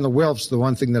if I'm the Wilfs, the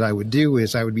one thing that I would do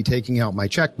is I would be taking out my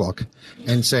checkbook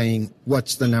and saying,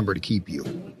 what's the number to keep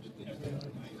you?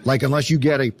 Unless you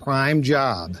get a prime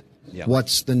job,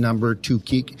 what's the number to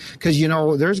keep? Because,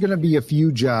 there's going to be a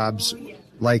few jobs,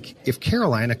 if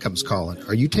Carolina comes calling,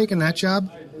 are you taking that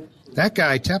job? That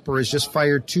guy, Tepper, has just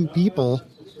fired 2 people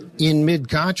in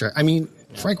mid-contract.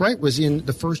 Frank Wright was in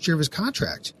the first year of his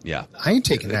contract. Yeah. I ain't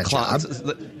taking that job.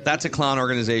 That's a clown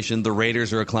organization. The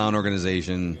Raiders are a clown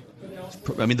organization.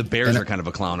 The Bears are kind of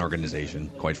a clown organization,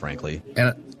 quite frankly.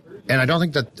 And I don't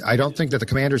think that the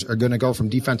Commanders are going to go from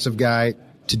defensive guy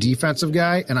to defensive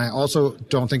guy, and I also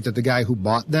don't think that the guy who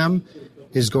bought them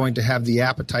is going to have the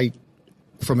appetite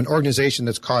from an organization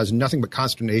that's caused nothing but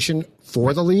consternation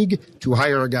for the league to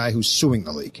hire a guy who's suing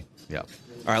the league. Yeah.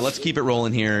 All right, let's keep it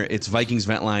rolling here. It's Vikings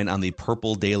Vent Line on the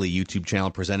Purple Daily YouTube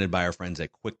channel, presented by our friends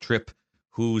at Quick Trip.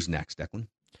 Who's next, Declan?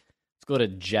 Let's go to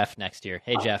Jeff next here.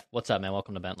 Hey, Jeff, what's up, man?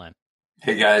 Welcome to Vent Line.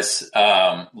 Hey, guys.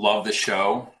 Love the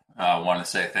show. Want to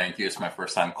say thank you. It's my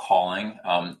first time calling.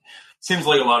 Seems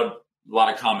like a lot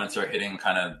of comments are hitting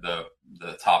kind of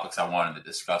the topics I wanted to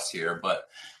discuss here, but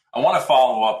I want to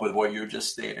follow up with what you were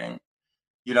just stating.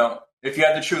 If you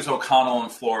had to choose O'Connell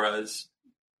and Flores,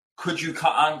 could you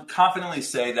confidently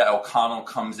say that O'Connell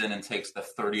comes in and takes the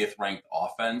 30th ranked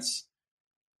offense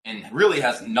and really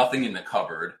has nothing in the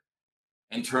cupboard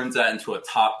and turns that into a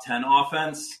top 10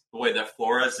 offense, the way that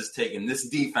Flores has taken this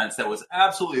defense that was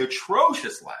absolutely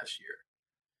atrocious last year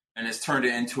and has turned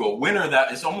it into a winner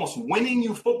that is almost winning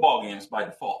you football games by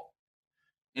default?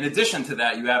 In addition to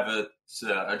that, you have a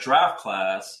draft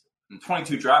class, a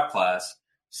 22 draft class,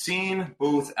 Seen,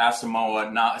 Booth,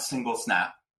 Asamoah, not a single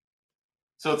snap.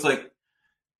 So it's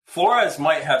Flores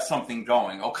might have something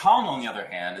going. O'Connell, on the other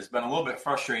hand, has been a little bit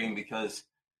frustrating because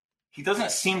he doesn't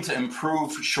seem to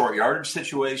improve short yardage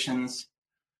situations.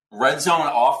 Red zone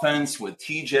offense with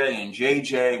TJ and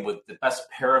JJ with the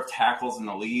best pair of tackles in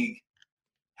the league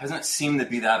hasn't seemed to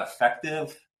be that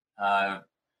effective.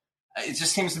 It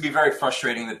just seems to be very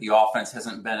frustrating that the offense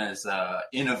hasn't been as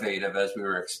innovative as we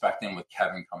were expecting with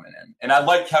Kevin coming in. And I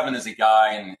like Kevin as a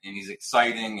guy, and he's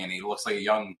exciting, and he looks like a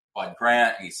young Bud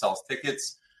Grant, and he sells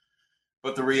tickets.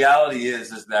 But the reality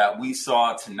is that we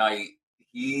saw tonight,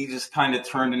 he just kind of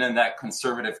turned into that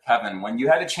conservative Kevin. When you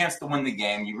had a chance to win the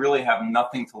game, you really have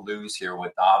nothing to lose here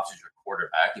with Dobbs as your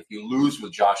quarterback. If you lose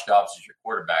with Josh Dobbs as your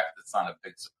quarterback, that's not a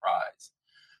big surprise.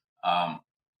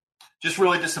 Just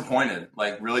really disappointed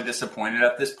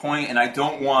at this point. And I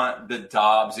don't want the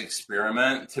Dobbs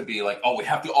experiment to be we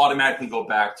have to automatically go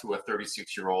back to a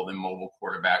 36-year-old immobile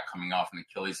quarterback coming off an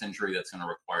Achilles injury that's going to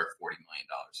require $40 million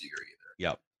a year either.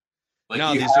 Yep.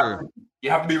 You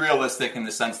have to be realistic in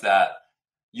the sense that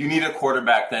you need a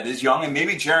quarterback that is young. And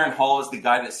maybe Jaron Hall is the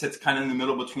guy that sits kind of in the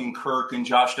middle between Kirk and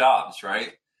Josh Dobbs,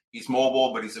 right? He's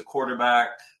mobile, but he's a quarterback,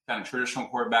 kind of traditional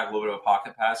quarterback, a little bit of a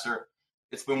pocket passer.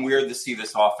 It's been weird to see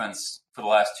this offense for the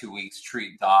last 2 weeks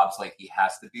treat Dobbs like he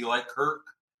has to be like Kirk.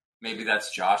 Maybe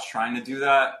that's Josh trying to do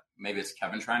that. Maybe it's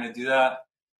Kevin trying to do that.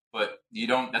 But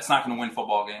that's not going to win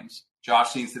football games.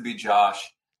 Josh needs to be Josh,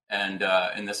 and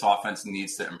this offense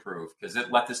needs to improve because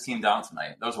it let this team down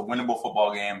tonight. That was a winnable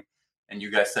football game, and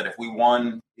you guys said if we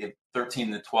won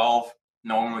 13-12,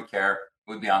 no one would care.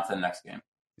 We'd be on to the next game.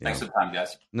 Yeah. Thanks for the time,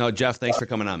 guys. No, Jeff, thanks for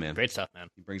coming on, man. Great stuff, man.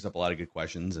 He brings up a lot of good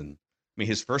questions, and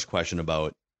his first question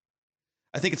about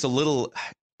I think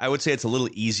I would say it's a little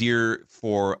easier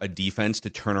for a defense to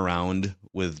turn around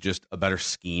with just a better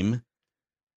scheme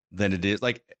than it is.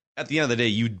 Like, at the end of the day,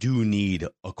 you do need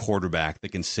a quarterback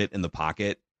that can sit in the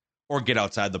pocket or get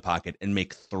outside the pocket and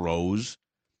make throws.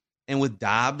 And with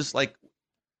Dobbs,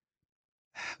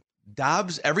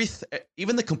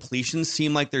 even the completions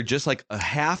seem like they're just like a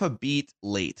half a beat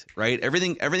late, right?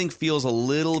 Everything feels a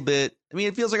little bit. I mean,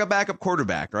 it feels like a backup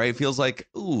quarterback, right? It feels like,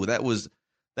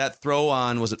 that throw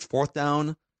on, was it 4th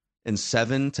down and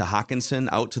 7 to Hawkinson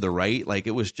out to the right? Like,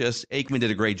 it was just, Aikman did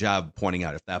a great job pointing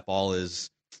out if that ball is,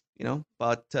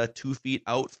 about 2 feet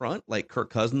out front, like Kirk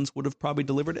Cousins would have probably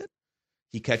delivered it.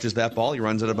 He catches that ball, he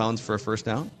runs out of bounds for a first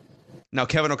down. Now,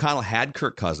 Kevin O'Connell had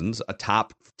Kirk Cousins, a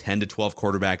top 10 to 12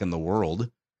 quarterback in the world,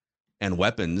 and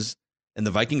weapons, and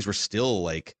the Vikings were still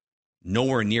like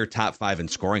nowhere near top 5 in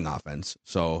scoring offense.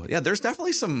 So, yeah, there's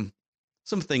definitely some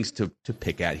things to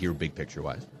pick at here, big picture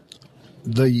wise.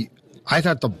 I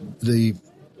thought the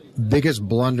biggest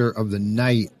blunder of the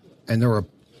night, and there were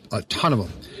a ton of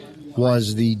them,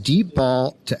 was the deep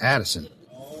ball to Addison,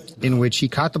 in which he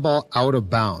caught the ball out of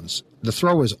bounds. The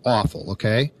throw was awful,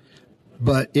 okay?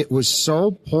 But it was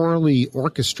so poorly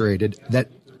orchestrated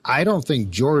that I don't think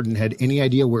Jordan had any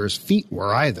idea where his feet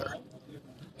were either.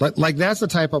 Like that's the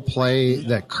type of play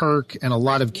that Kirk and a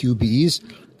lot of QBs,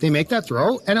 they make that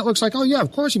throw, and it looks like, oh, yeah,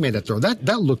 of course he made that throw.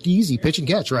 That looked easy, pitch and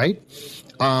catch, right?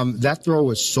 That throw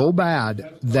was so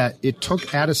bad that it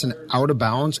took Addison out of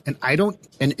bounds, and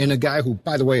and a guy who,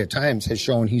 by the way, at times has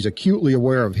shown he's acutely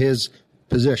aware of his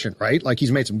position, right? Like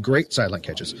he's made some great sideline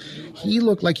catches. He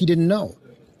looked like he didn't know.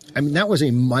 I mean, that was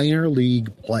a minor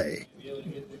league play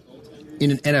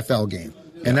in an NFL game.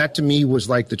 And that to me was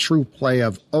like the true play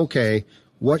of, okay,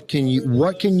 what can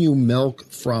you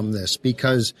milk from this?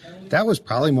 Because that was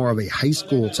probably more of a high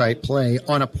school type play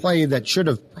on a play that should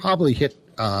have probably hit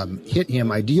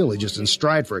him ideally just in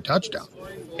stride for a touchdown.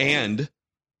 And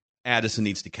Addison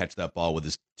needs to catch that ball with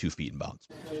his 2 feet in bounds.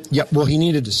 Yep. Well, he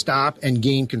needed to stop and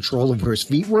gain control of where his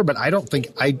feet were, but I don't think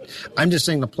I'm just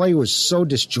saying the play was so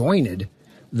disjointed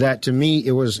that to me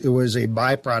it was a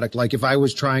byproduct. Like if I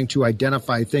was trying to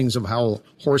identify things of how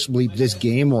horse bleep this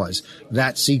game was,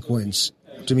 that sequence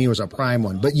to me was a prime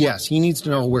one. But yes, he needs to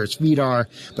know where his feet are,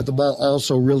 but the ball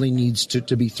also really needs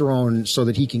to be thrown so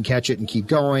that he can catch it and keep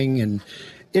going. And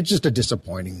it's just a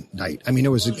disappointing night. I mean, it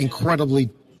was incredibly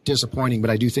disappointing,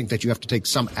 but I do think that you have to take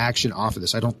some action off of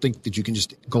this. I don't think that you can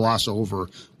just gloss over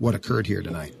what occurred here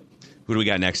tonight. Who do we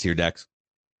got next here, Dex?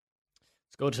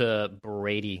 Let's go to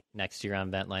Brady next year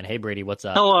on Vent Line. Hey, Brady, what's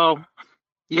up? Hello.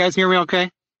 You guys hear me okay?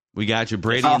 We got you,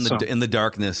 Brady, awesome. in the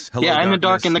darkness. Hello, yeah, I'm in the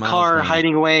dark darkness, in the smile car for me.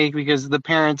 hiding away because the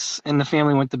parents and the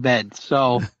family went to bed.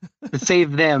 So to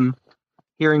save them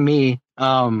hearing me.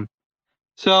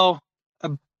 So I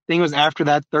think it was after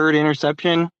that third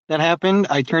interception that happened,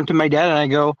 I turned to my dad and I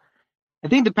go, I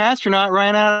think the astronaut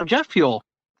ran out of jet fuel.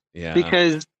 Yeah.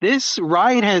 Because this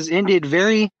ride has ended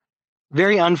very,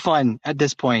 very unfun at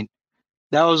this point.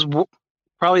 That was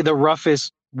probably the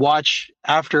roughest watch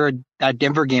after that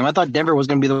Denver game. I thought Denver was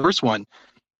going to be the worst one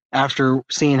after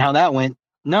seeing how that went.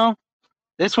 No,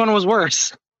 this one was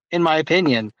worse, in my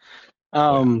opinion.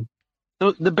 The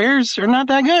Bears are not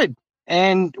that good,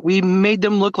 and we made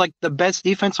them look like the best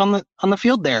defense on the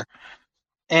field there.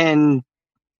 And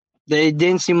they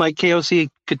didn't seem like KOC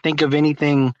could think of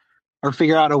anything or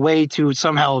figure out a way to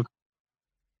somehow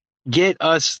get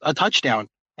us a touchdown.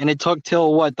 And it took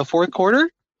till the fourth quarter?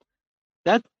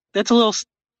 That's a little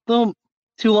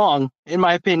too long, in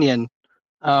my opinion.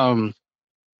 And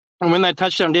when that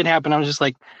touchdown did happen, I was just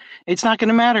like, it's not going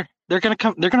to matter. They're going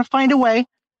to find a way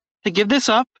to give this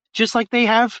up, just like they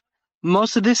have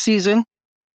most of this season.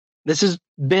 This has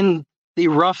been the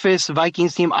roughest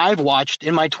Vikings team I've watched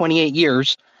in my 28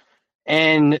 years.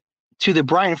 And to the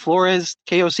Brian Flores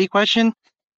KOC question,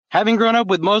 having grown up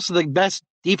with most of the best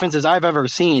defenses I've ever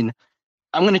seen,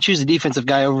 I'm going to choose the defensive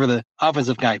guy over the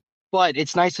offensive guy. But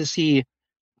it's nice to see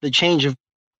the change of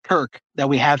Kirk that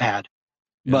we have had.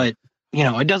 Yeah. But,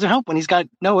 it doesn't help when he's got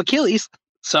no Achilles.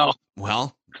 So,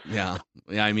 well, yeah.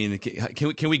 I mean,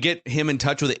 can we get him in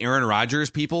touch with Aaron Rodgers,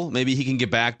 people? Maybe he can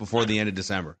get back before the end of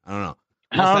December. I don't know.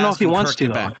 I don't know if he wants to,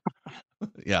 though.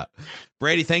 Yeah.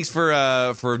 Brady, thanks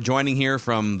for joining here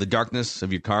from the darkness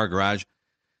of your car garage.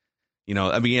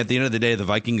 I mean, at the end of the day, the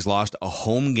Vikings lost a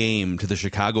home game to the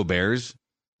Chicago Bears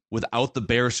without the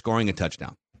Bears scoring a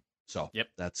touchdown. So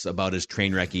That's about as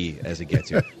train wrecky as it gets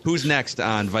here. Who's next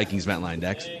on Vikings Vent Line,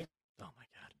 Dex? Oh, my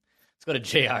God. Let's go to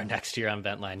JR next year on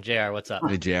Vent Line. JR, what's up?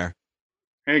 Hey, JR.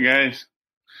 Hey, guys.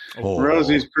 Oh.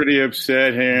 Rosie's pretty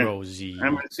upset here. Rosie. I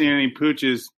haven't seen any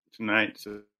pooches tonight.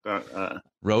 So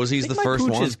Rosie's the first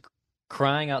one.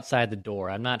 crying outside the door.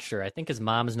 I'm not sure. I think his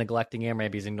mom is neglecting him.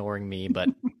 Maybe he's ignoring me, but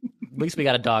at least we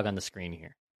got a dog on the screen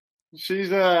here. She's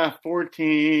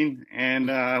 14,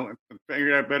 and I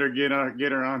figured I better get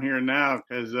her on here now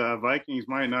because Vikings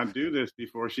might not do this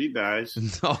before she dies.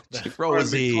 No,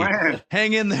 Rosie,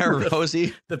 hang in there,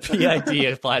 Rosie. The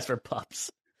PID applies for pups.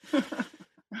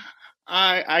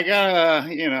 I got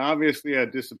obviously a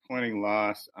disappointing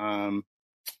loss.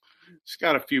 Just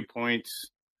got a few points.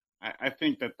 I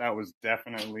think that was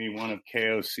definitely one of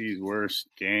KOC's worst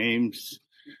games.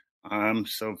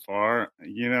 So far,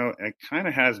 it kind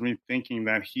of has me thinking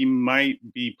that he might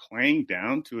be playing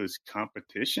down to his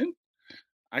competition.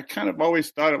 I kind of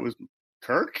always thought it was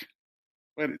Kirk,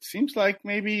 but it seems like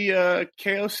maybe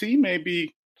KOC may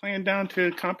be playing down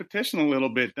to competition a little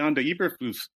bit, down to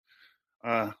Eberflus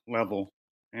level.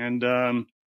 And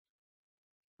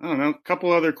I don't know, a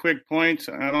couple other quick points.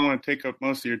 I don't want to take up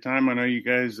most of your time. I know you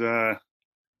guys got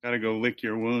to go lick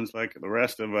your wounds like the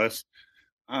rest of us.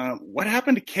 What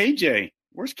happened to KJ?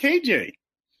 Where's KJ?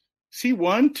 Is he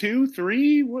 1, 2,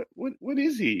 3? What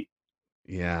is he?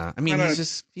 Yeah, I mean,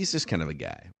 he's just kind of a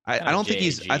guy. I don't think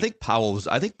he's. I think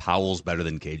Powell's better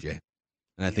than KJ,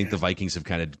 and I think the Vikings have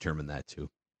kind of determined that too.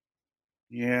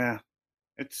 Yeah,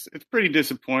 it's pretty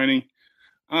disappointing.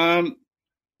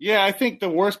 Yeah, I think the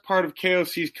worst part of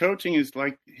KOC's coaching is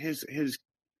like his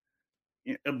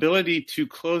ability to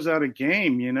close out a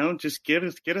game, just get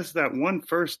us that one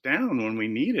first down when we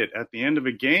need it at the end of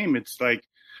a game. It's like,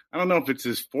 I don't know if it's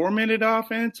his 4-minute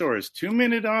offense or his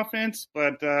 2-minute offense,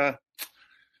 but I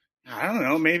don't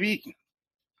know, maybe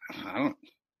I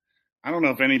don't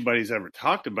know if anybody's ever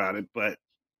talked about it, but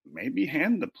maybe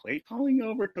hand the play calling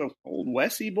over to old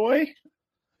Wessie boy.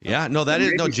 Yeah, no, that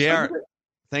is no JR.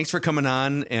 Thanks for coming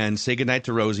on and say goodnight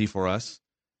to Rosie for us.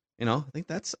 I think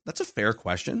that's a fair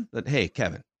question. That, hey,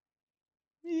 Kevin,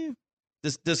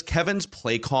 does Kevin's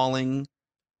play calling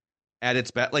at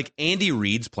its best, like Andy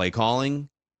Reid's play calling?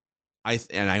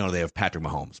 And I know they have Patrick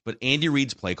Mahomes, but Andy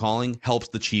Reid's play calling helps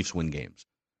the Chiefs win games.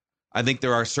 I think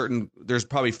there's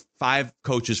probably 5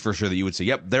 coaches for sure that you would say,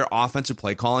 yep, their offensive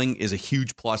play calling is a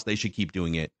huge plus. They should keep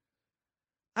doing it.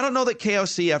 I don't know that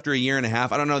KOC after a year and a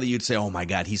half, I don't know that you'd say, oh my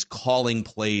God, he's calling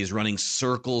plays, running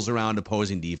circles around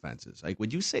opposing defenses. Like,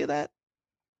 would you say that?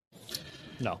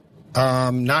 No.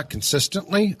 Not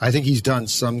consistently. I think he's done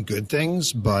some good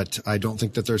things, but I don't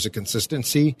think that there's a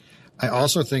consistency. I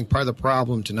also think part of the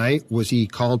problem tonight was he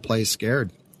called plays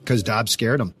scared because Dobbs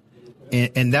scared him.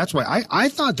 And that's why I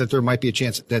thought that there might be a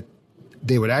chance that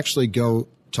they would actually go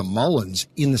to Mullins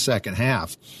in the second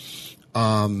half.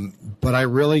 But I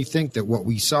really think that what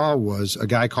we saw was a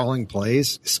guy calling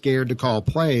plays, scared to call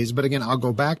plays. But again, I'll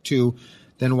go back to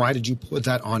then why did you put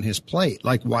that on his plate?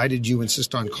 Like, why did you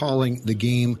insist on calling the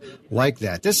game like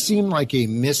that? This seemed like a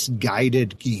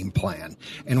misguided game plan.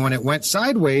 And when it went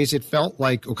sideways, it felt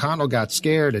like O'Connell got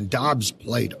scared and Dobbs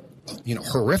played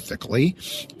horrifically.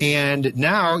 And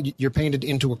now you're painted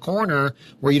into a corner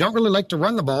where you don't really like to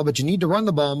run the ball, but you need to run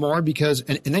the ball more because,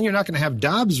 and then you're not going to have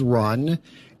Dobbs run.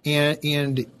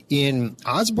 And in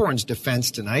Osborne's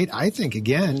defense tonight, I think,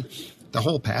 again, the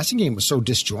whole passing game was so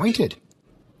disjointed.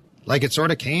 Like it sort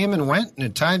of came and went, and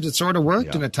at times it sort of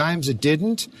worked, and at times it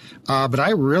didn't. But I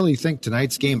really think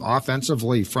tonight's game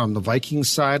offensively from the Vikings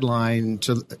sideline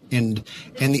and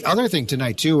the other thing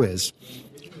tonight, too, is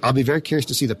I'll be very curious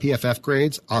to see the PFF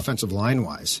grades offensive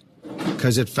line-wise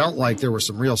because it felt like there were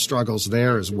some real struggles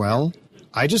there as well.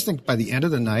 I just think by the end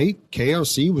of the night,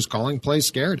 KOC was calling plays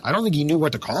scared. I don't think he knew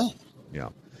what to call. Yeah.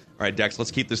 All right, Dex,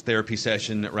 let's keep this therapy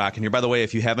session rocking here. By the way,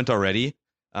 if you haven't already,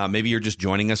 maybe you're just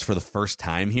joining us for the first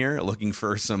time here, looking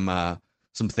for some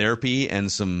therapy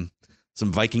and some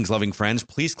Vikings-loving friends,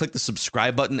 please click the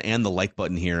subscribe button and the like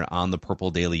button here on the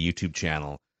Purple Daily YouTube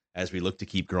channel as we look to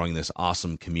keep growing this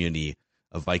awesome community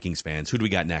of Vikings fans. Who do we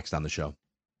got next on the show?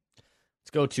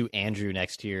 Let's go to Andrew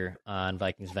next here on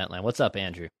Vikings Vent Line. What's up,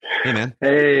 Andrew? Hey, man.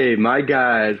 Hey, my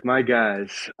guys.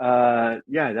 Yeah,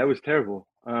 that was terrible.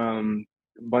 A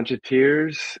bunch of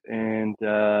tears, and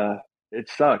it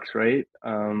sucks, right?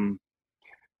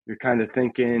 You're kind of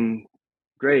thinking,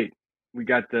 great, we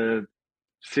got the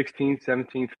 16th,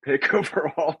 17th pick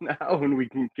overall now, and we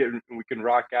can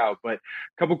rock out. But a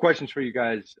couple questions for you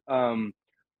guys.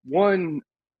 One,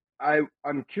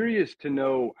 I'm curious to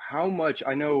know how much.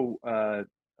 I know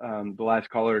the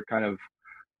last caller kind of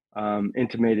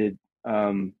intimated,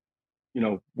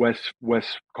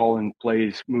 Wes calling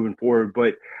plays moving forward,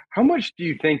 but how much do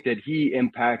you think that he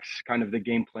impacts kind of the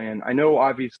game plan? I know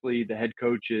obviously the head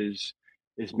coach is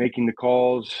making the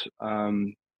calls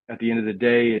at the end of the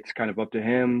day, it's kind of up to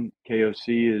him.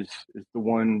 KOC is the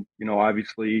one,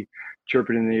 obviously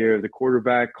chirping in the ear of the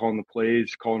quarterback, calling the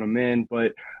plays, calling them in.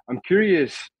 But I'm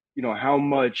curious, how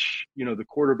much, the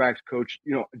quarterback's coach,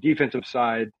 defensive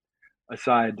side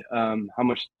aside, how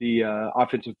much the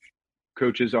offensive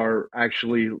coaches are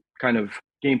actually kind of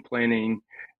game planning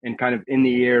and kind of in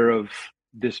the ear of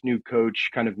this new coach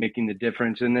kind of making the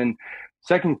difference. And then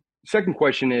second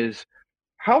question is,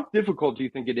 how difficult do you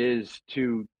think it is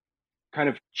to kind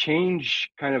of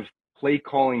change kind of play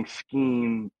calling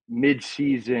scheme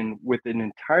mid-season with an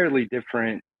entirely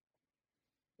different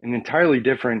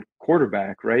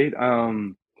quarterback, right?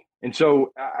 And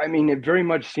so, I mean, it very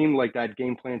much seemed like that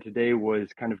game plan today was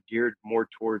kind of geared more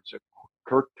towards a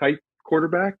Kirk type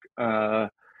quarterback.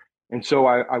 And so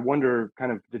I wonder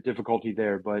kind of the difficulty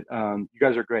there, but you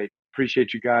guys are great.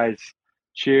 Appreciate you guys.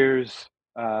 Cheers.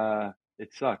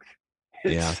 It sucks.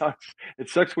 Sucks.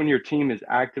 It sucks when your team is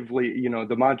actively,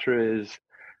 the mantra is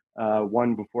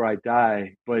one before I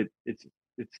die, but it's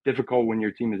difficult when your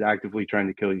team is actively trying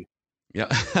to kill you. Yeah,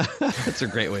 that's a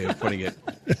great way of putting it,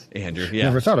 Andrew. Yeah,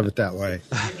 never thought of it that way.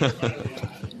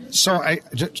 So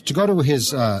to go to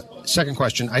his second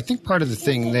question, I think part of the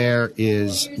thing there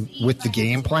is with the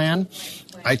game plan.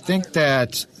 I think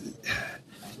that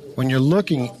when you're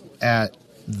looking at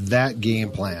that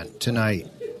game plan tonight,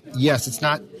 yes, it's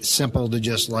not simple to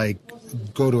just like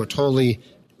go to a totally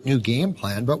new game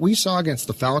plan, but we saw against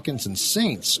the Falcons and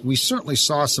Saints, we certainly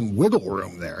saw some wiggle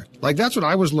room there. Like, that's what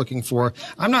I was looking for.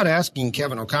 I'm not asking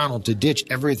Kevin O'Connell to ditch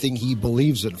everything he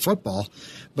believes in football,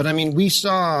 but I mean, we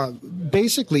saw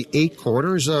basically 8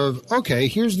 quarters of, okay,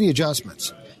 here's the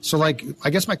adjustments. So, like,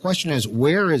 I guess my question is,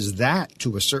 where is that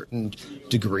to a certain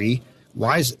degree?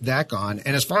 Why is that gone?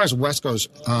 And as far as West goes,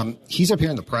 he's up here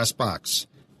in the press box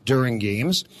during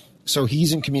games. So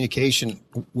he's in communication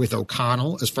with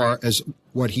O'Connell as far as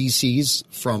what he sees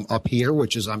from up here,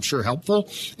 which is, I'm sure, helpful.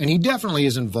 And he definitely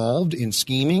is involved in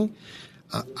scheming.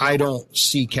 I don't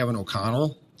see Kevin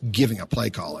O'Connell giving a play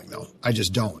calling, though. I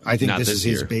just don't. I think this is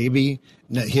his baby.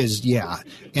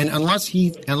 And unless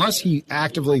he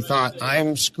actively thought,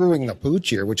 I'm screwing the pooch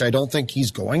here, which I don't think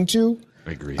he's going to.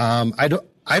 I agree.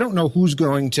 I don't know who's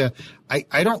going to.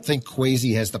 I don't think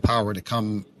Kwesi has the power to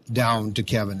come down to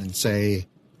Kevin and say,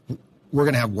 we're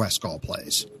going to have West call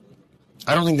plays.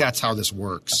 I don't think that's how this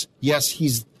works. Yes,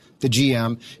 he's the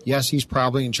GM. Yes, he's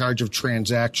probably in charge of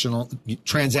transactional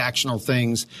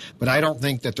things, but I don't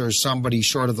think that there's somebody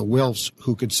short of the Wilfs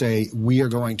who could say, we are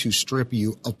going to strip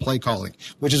you of play calling,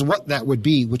 which is what that would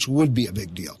be, which would be a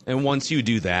big deal. And once you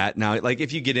do that, now, like,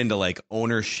 if you get into like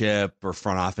ownership or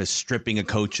front office stripping a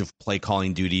coach of play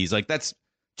calling duties, like, that's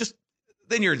just,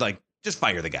 then you're like, just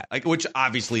fire the guy, like, which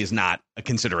obviously is not a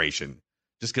consideration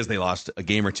just because they lost a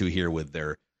game or two here with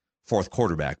their 4th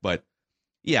quarterback. But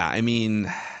yeah, I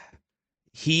mean,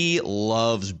 he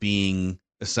loves being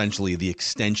essentially the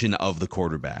extension of the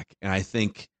quarterback. And I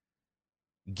think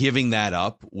giving that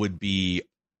up would be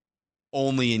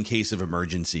only in case of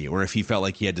emergency, or if he felt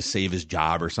like he had to save his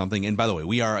job or something. And by the way,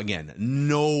 we are, again,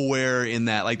 nowhere in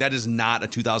that. Like, that is not a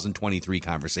 2023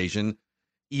 conversation,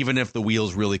 even if the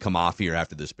wheels really come off here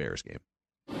after this Bears game.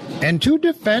 And to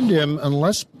defend him,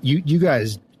 unless you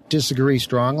guys disagree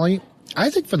strongly, I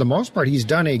think for the most part he's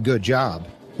done a good job.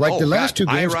 Like the last 2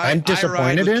 games, I'm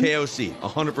disappointed in. KOC,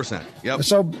 100%. Yep.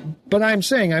 So, but I'm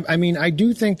saying, I mean, I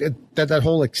do think that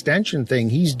whole extension thing,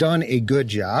 he's done a good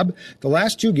job. The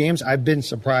last 2 games, I've been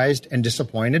surprised and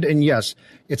disappointed. And yes,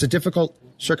 it's a difficult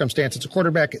circumstance. It's a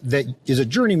quarterback that is a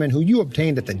journeyman who you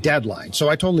obtained at the deadline. So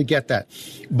I totally get that.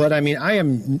 But I mean, I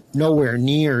am nowhere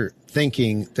near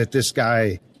thinking that this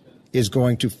guy is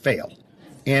going to fail.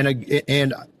 And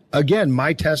again,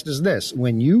 my test is this.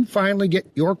 When you finally get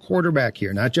your quarterback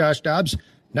here, not Josh Dobbs,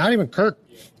 not even Kirk,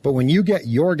 but when you get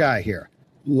your guy here,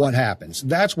 what happens?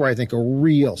 That's where I think a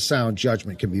real sound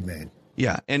judgment can be made.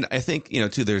 Yeah, and I think,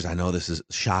 too, I know this is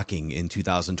shocking in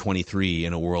 2023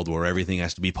 in a world where everything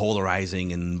has to be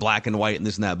polarizing and black and white and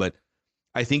this and that, but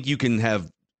I think you can have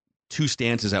 2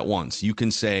 stances at once. You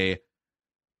can say,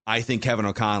 I think Kevin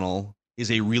O'Connell is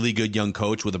a really good young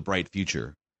coach with a bright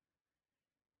future.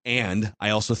 And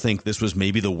I also think this was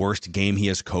maybe the worst game he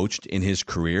has coached in his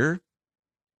career.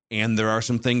 And there are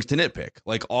some things to nitpick.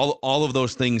 Like, all of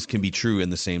those things can be true in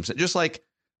the same sense. Just like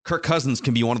Kirk Cousins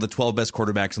can be one of the 12 best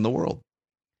quarterbacks in the world.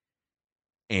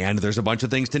 And there's a bunch of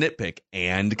things to nitpick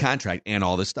and contract and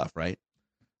all this stuff, right?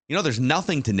 There's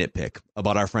nothing to nitpick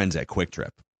about our friends at Quick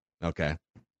Trip. Okay.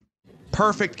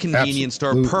 Perfect convenience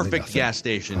store, perfect gas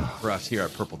station for us here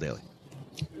at Purple Daily.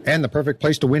 And the perfect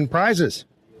place to win prizes.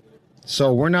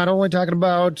 So we're not only talking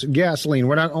about gasoline.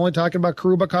 We're not only talking about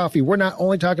Karuba coffee. We're not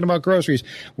only talking about groceries.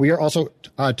 We are also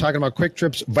talking about Quick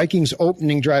Trip's Vikings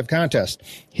opening drive contest.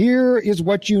 Here is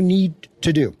what you need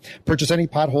to do. Purchase any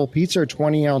Pothole Pizza or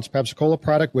 20-ounce Pepsi-Cola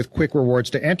product with Quick Rewards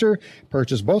to enter.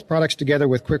 Purchase both products together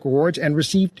with Quick Rewards and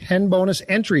receive 10 bonus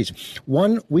entries.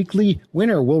 One weekly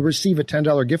winner will receive a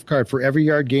 $10 gift card for every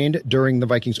yard gained during the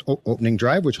Vikings opening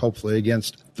drive, which hopefully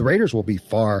against the Raiders will be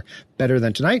far better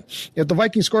than tonight. If the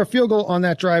Vikings score a field goal on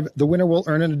that drive, the winner will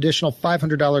earn an additional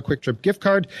 $500 Quick Trip gift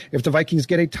card. If the Vikings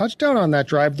get a touchdown on that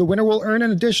drive, the winner will earn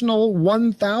an additional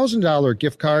 $1,000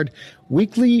 gift card.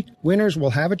 Weekly winners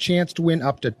will have a chance to win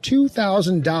up to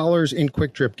 $2,000 in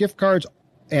Quick Trip gift cards,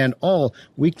 and all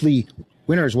weekly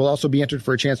winners will also be entered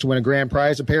for a chance to win a grand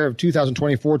prize, a pair of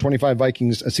 2024-25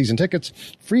 Vikings season tickets,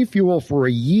 free fuel for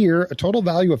a year, a total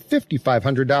value of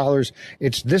 $5,500.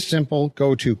 It's this simple.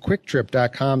 Go to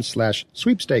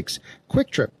quicktrip.com/sweepstakes,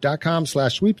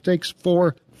 quicktrip.com/sweepstakes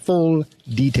for full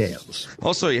details.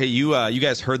 Also, hey, you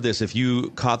guys heard this. If you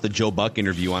caught the Joe Buck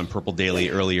interview on Purple Daily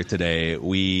earlier today,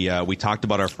 we talked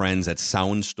about our friends at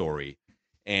Sound Story,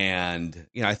 and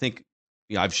I think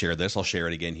I've shared this. I'll share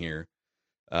it again here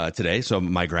today. So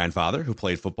my grandfather, who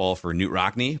played football for Newt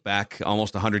Rockne back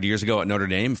almost 100 years ago at Notre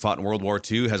Dame, fought in World War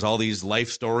II, has all these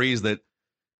life stories that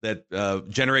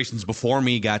generations before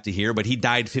me got to hear, but he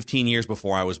died 15 years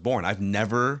before I was born. I've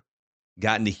never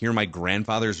gotten to hear my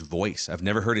grandfather's voice. I've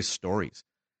never heard his stories.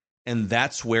 And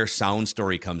that's where Sound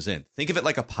Story comes in. Think of it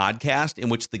like a podcast in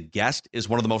which the guest is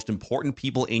one of the most important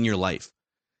people in your life.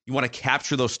 You want to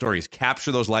capture those stories,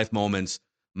 capture those life moments,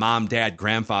 mom, dad,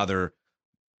 grandfather,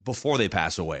 before they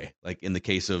pass away, like in the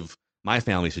case of my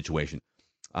family situation.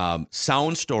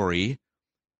 Sound Story,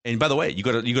 and by the way, you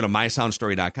go to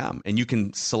mysoundstory.com and you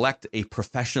can select a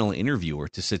professional interviewer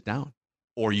to sit down,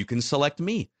 or you can select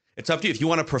me. It's up to you. If you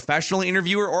want a professional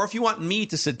interviewer or if you want me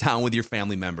to sit down with your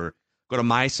family member, go to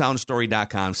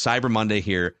mysoundstory.com. Cyber Monday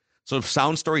here. So if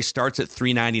Sound Story starts at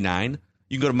 $3.99,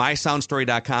 you can go to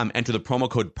mysoundstory.com, enter the promo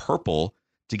code PURPLE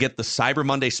to get the Cyber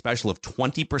Monday special of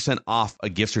 20% off a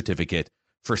gift certificate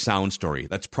for Sound Story.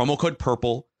 That's promo code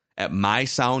PURPLE at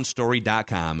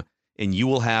mysoundstory.com, and you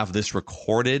will have this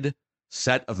recorded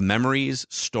set of memories,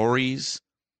 stories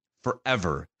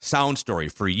forever. Sound Story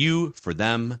for you, for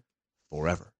them,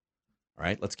 forever. All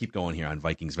right, let's keep going here on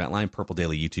Vikings Vent Line, Purple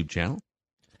Daily YouTube channel.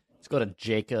 Let's go to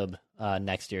Jacob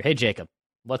next year. Hey, Jacob.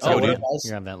 What's up, dude? dude?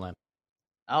 You're on Vent Line.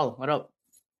 Oh, what up?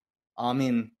 I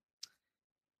mean,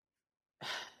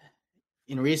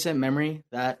 in recent memory,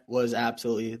 that was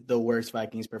absolutely the worst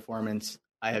Vikings performance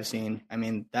I have seen. I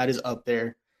mean, that is up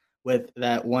there with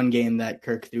that one game that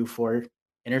Kirk threw 4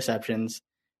 interceptions.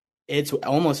 It's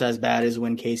almost as bad as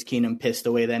when Case Keenum pissed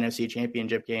away the NFC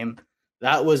Championship game.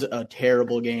 That was a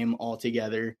terrible game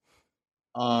altogether.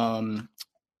 You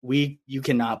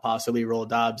cannot possibly roll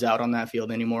Dobbs out on that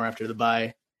field anymore after the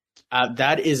bye.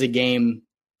 That is a game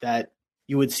that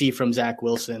you would see from Zach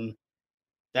Wilson.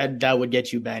 That would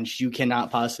get you benched. You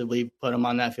cannot possibly put him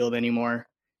on that field anymore.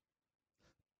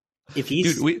 If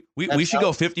he's Dude, we should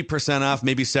go 50% off,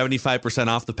 maybe 75%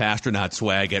 off the Pastronaut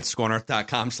swag at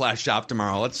scorenorth.com/shop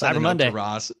tomorrow. Let's send Cyber Monday to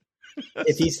Ross.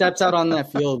 If he steps out on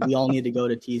that field, we all need to go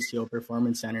to TCO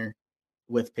Performance Center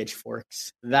with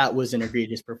pitchforks. That was an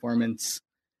egregious performance.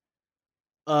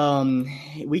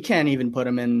 We can't even put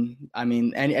him in. I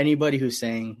mean, anybody who's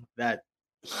saying that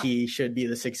he should be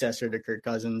the successor to Kirk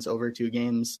Cousins over 2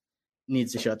 games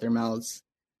needs to shut their mouths,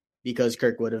 because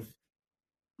Kirk would have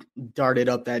darted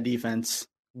up that defense,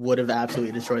 would have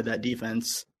absolutely destroyed that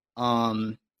defense.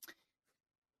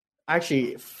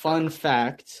 Actually, fun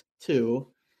fact too,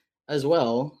 as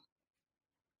well,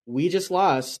 we just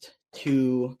lost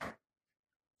to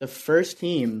the first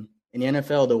team in the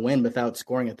NFL to win without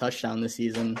scoring a touchdown this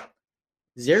season.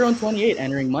 0-28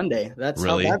 entering Monday. That's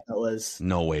Really? how bad that was.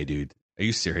 No way, dude. Are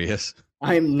you serious?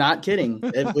 I'm not kidding.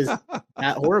 It was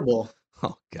that horrible.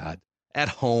 Oh, God. At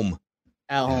home.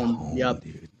 At home. Yep.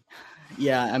 Dude.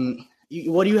 Yeah.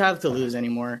 What do you have to lose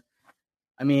anymore?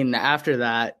 I mean, after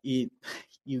that, you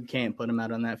can't put him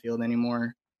out on that field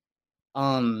anymore.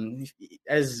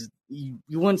 As you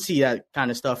wouldn't see that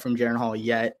kind of stuff from Jaren Hall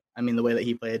yet. I mean, the way that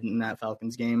he played in that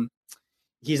Falcons game,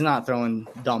 he's not throwing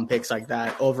dumb picks like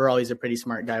that. Overall, he's a pretty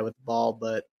smart guy with the ball,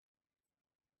 but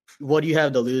what do you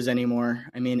have to lose anymore?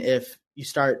 I mean, if you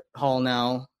start Hall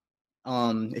now,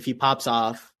 if he pops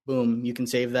off, boom, you can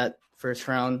save that first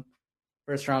round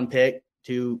pick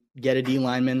to get a D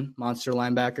lineman, monster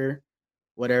linebacker,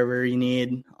 whatever you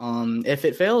need. If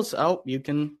it fails, you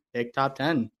can pick top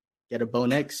 10, get a Bo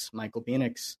Nix, Michael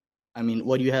Penix. I mean,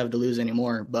 what do you have to lose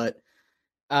anymore? But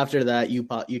After that, you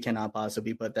cannot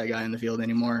possibly put that guy in the field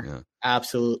anymore. Yeah.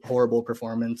 Absolute horrible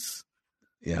performance.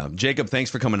 Yeah, Jacob,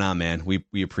 thanks for coming on, man.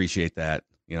 We appreciate that.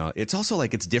 You know, it's also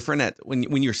like it's different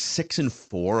when you're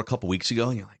 6-4 a couple weeks ago,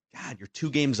 and you're like, God, you're 2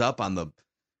 games up on the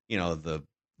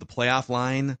playoff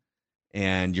line,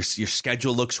 and your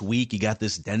schedule looks weak. You got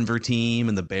this Denver team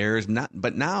and the Bears,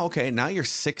 but now you're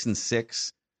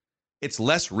 6-6. It's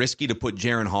less risky to put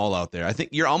Jaren Hall out there. I think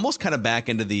you're almost kind of back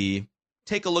into the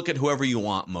take a look at whoever you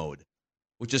want mode,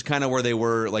 which is kind of where they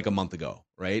were like a month ago,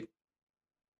 right?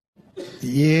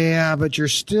 Yeah, but you're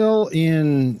still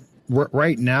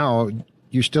right now,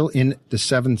 you're still in the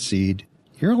 7th seed.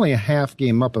 You're only a half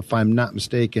game up, if I'm not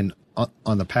mistaken,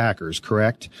 on the Packers,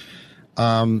 correct?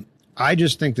 I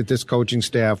just think that this coaching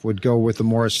staff would go with a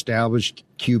more established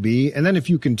QB. And then if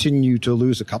you continue to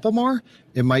lose a couple more,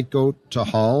 it might go to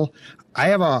Hall. I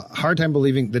have a hard time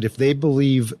believing that if they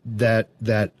believe that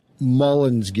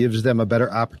Mullins gives them a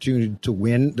better opportunity to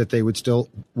win, that they would still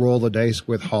roll the dice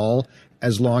with Hall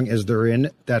as long as they're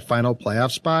in that final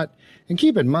playoff spot. And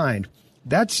keep in mind,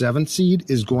 that 7th seed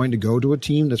is going to go to a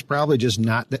team that's probably just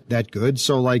not that good.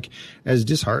 So, like, as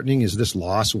disheartening as this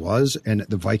loss was and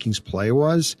the Vikings play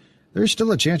was, there's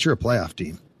still a chance you're a playoff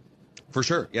team. For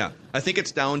sure, yeah. I think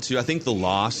it's down to, the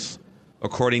loss,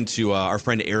 according to our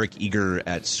friend Eric Eager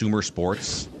at Sumer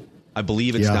Sports, I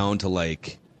believe it's down to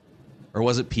or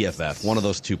was it PFF? One of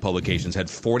those two publications had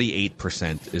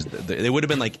 48%. They would have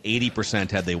been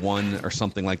 80% had they won or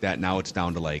something like that. Now it's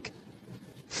down to 48%.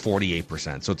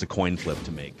 So it's a coin flip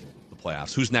to make the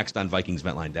playoffs. Who's next on Vikings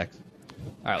Vent Line, Dex?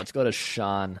 All right, let's go to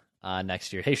Sean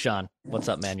next year. Hey, Sean, what's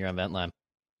up, man? You're on Vent Line.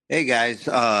 Hey, guys.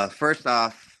 First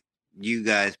off, you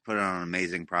guys put on an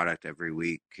amazing product every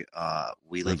week.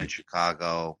 We live in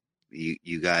Chicago.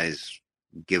 You guys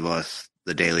give us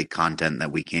the daily content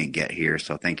that we can't get here.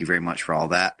 So thank you very much for all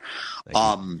that.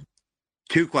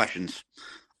 2 questions.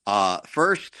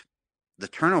 First, the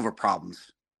turnover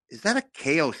problems. Is that a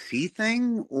KOC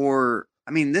thing? Or,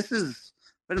 this is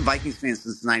been a Vikings fan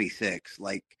since 96.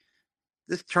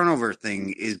 This turnover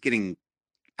thing is getting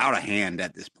out of hand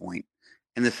at this point.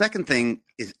 And the second thing,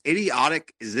 is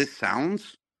idiotic as this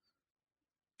sounds,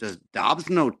 does Dobbs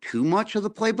know too much of the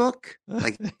playbook?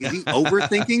 Is he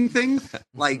overthinking things?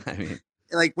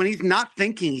 When he's not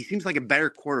thinking, he seems like a better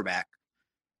quarterback.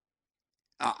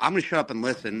 I'm going to shut up and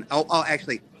listen.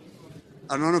 Actually,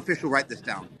 an unofficial, write this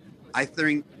down. I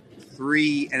think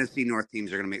 3 NFC North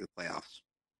teams are going to make the playoffs.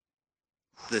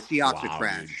 The Seahawks are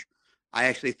trash. I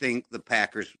actually think the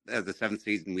Packers as the 7th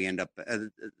seed, and we end up as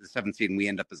the 7th seed, and we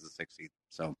end up as the 6th seed.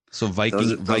 So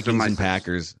Vikings and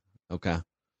Packers. Okay,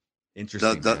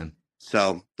 interesting, man.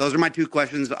 So those are my 2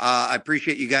 questions. I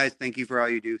appreciate you guys. Thank you for all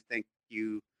you do. Thank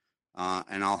you,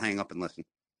 and I'll hang up and listen.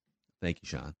 Thank you,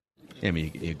 Sean. Yeah,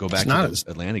 you go back to the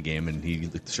Atlanta game, and he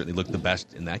certainly looked the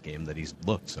best in that game that he's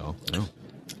looked. So,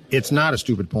 It's not a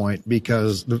stupid point,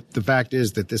 because the fact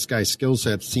is that this guy's skill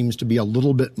set seems to be a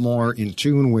little bit more in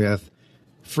tune with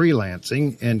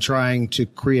freelancing and trying to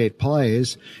create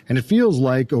plays. And it feels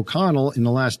like O'Connell in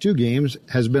the last 2 games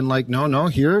has been like, no,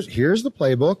 here's the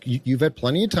playbook. You've had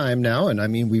plenty of time now.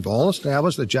 And we've all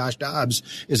established that Josh Dobbs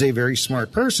is a very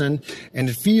smart person. And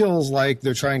it feels like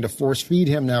they're trying to force feed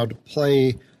him now to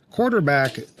play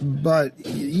quarterback, but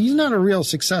he's not a real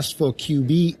successful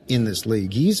QB in this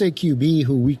league. He's a QB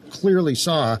who we clearly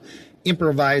saw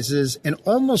improvises and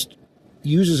almost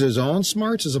uses his own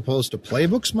smarts as opposed to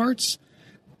playbook smarts.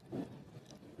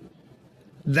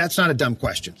 That's not a dumb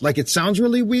question. It sounds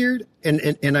really weird,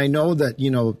 and I know that,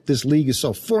 this league is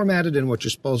so formatted in what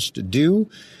you're supposed to do,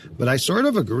 but I sort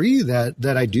of agree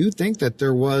that I do think that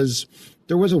there was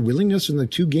a willingness in the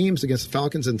 2 games against the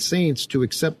Falcons and Saints to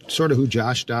accept sort of who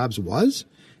Josh Dobbs was.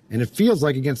 And it feels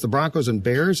like against the Broncos and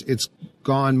Bears, it's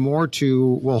gone more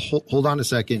to, well, hold on a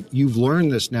second. You've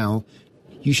learned this now.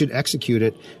 You should execute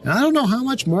it. And I don't know how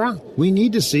much more we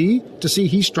need to see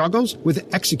he struggles with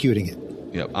executing it.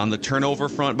 Yeah. On the turnover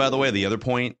front, by the way, the other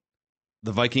point,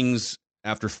 the Vikings,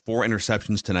 after 4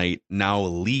 interceptions tonight, now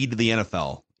lead the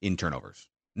NFL in turnovers.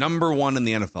 Number 1 in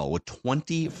the NFL with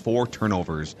 24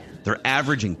 turnovers. They're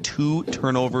averaging 2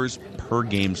 turnovers per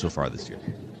game so far this year.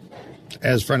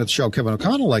 As friend of the show, Kevin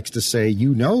O'Connell likes to say,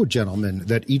 gentlemen,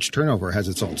 that each turnover has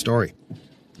its own story.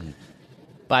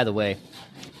 By the way,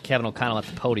 Kevin O'Connell at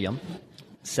the podium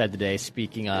said today,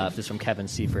 speaking of this from Kevin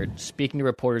Seifert, speaking to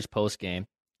reporters post-game,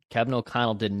 Kevin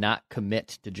O'Connell did not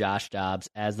commit to Josh Dobbs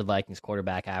as the Vikings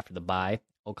quarterback after the bye.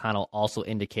 O'Connell also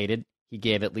indicated he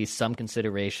gave at least some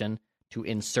consideration to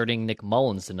inserting Nick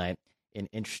Mullins tonight. An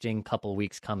interesting couple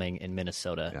weeks coming in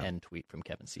Minnesota. End tweet from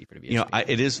Kevin Seifert.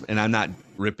 It is, and I'm not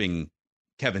ripping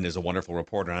Kevin is a wonderful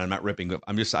reporter, and I'm not ripping.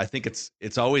 I think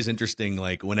it's always interesting.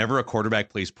 Like whenever a quarterback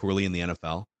plays poorly in the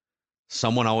NFL,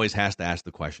 someone always has to ask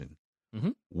the question,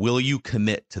 will you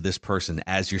commit to this person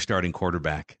as your starting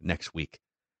quarterback next week?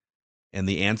 And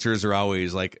the answers are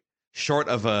always like, short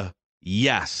of a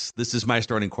yes, this is my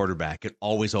starting quarterback, it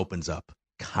always opens up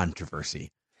controversy.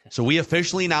 So we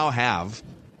officially now have,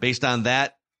 based on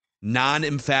that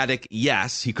non-emphatic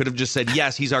yes, he could have just said,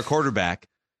 yes, he's our quarterback.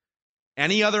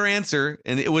 Any other answer,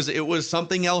 and it was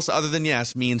something else other than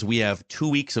yes, means we have 2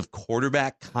 weeks of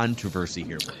quarterback controversy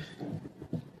here.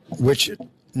 Which,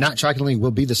 not shockingly,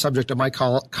 will be the subject of my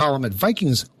column at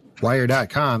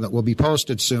VikingsWire.com that will be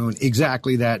posted soon.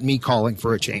 Exactly that, me calling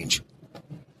for a change.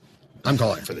 I'm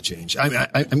calling for the change.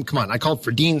 I'm come on, I called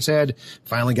for Dean's head,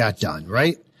 finally got done,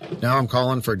 right? Now I'm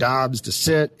calling for Dobbs to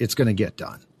sit. It's going to get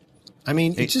done. I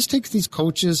mean, it just takes these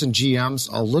coaches and GMs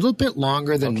a little bit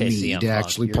longer than me to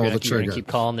actually pull the trigger. You're gonna keep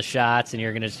calling the shots, and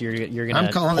you're gonna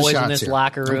poison this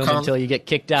locker room until you get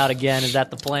kicked out again. Is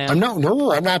that the plan?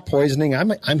 I'm not poisoning.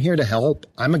 I'm here to help.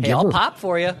 I'm a giver. I'll pop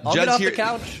for you. I'll get off the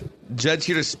couch. Judd's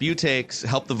here to spew takes,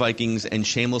 help the Vikings, and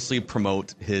shamelessly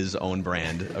promote his own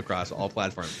brand across all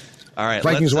platforms. All right,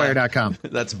 VikingsWire.com.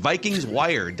 That's VikingsWire,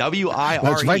 WIRE.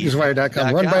 That's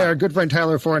VikingsWire.com. Run by our good friend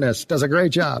Tyler Fornes. Does a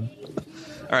great job.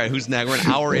 All right, who's next? We're an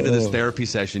hour into this therapy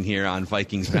session here on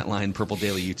Vikings Ventline Purple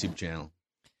Daily YouTube channel.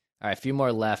 All right, a few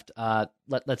more left.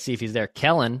 Let's see if he's there.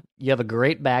 Kellen, you have a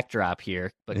great backdrop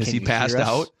here. But is he passed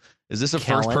out? Is this a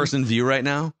first-person view right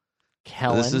now?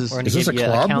 Kellen, we're going to give you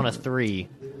a count of three.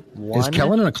 Is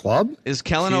Kellen in a club? Is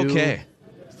Kellen okay?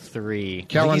 3.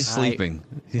 Kellen's sleeping.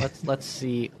 Let's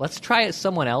see. Let's try it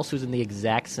someone else who's in the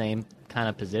exact same kind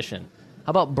of position.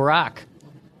 How about Brock?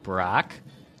 Brock,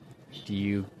 do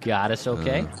you got us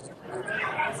okay?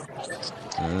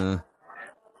 I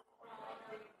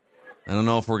don't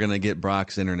know if we're going to get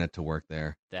Brock's internet to work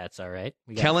there. That's all right.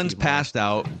 Kellen's passed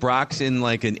out. Brock's in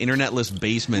like an internetless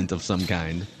basement of some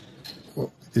kind.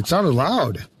 Well, it sounded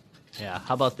loud. Yeah,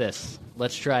 how about this?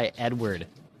 Let's try Edward.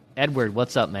 Edward,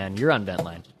 what's up, man? You're on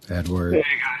Ventline. Edward. Hey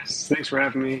guys, thanks for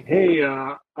having me. Hey,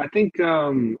 I think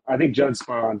Judd's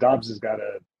spot on. Dobbs has got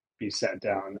to be sat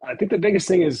down. I think the biggest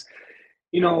thing is,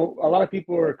 a lot of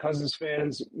people are Cousins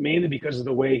fans mainly because of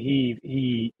the way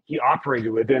he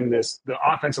operated within the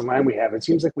offensive line we have. It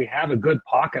seems like we have a good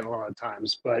pocket a lot of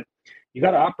times, but you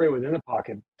got to operate within the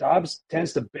pocket. Dobbs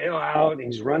tends to bail out, and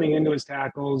he's running into his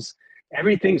tackles.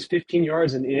 Everything's 15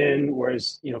 yards and in,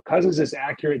 whereas, Cousins is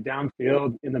accurate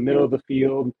downfield in the middle of the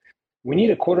field. We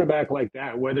need a quarterback like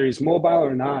that, whether he's mobile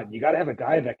or not. You got to have a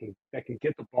guy that can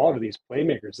get the ball to these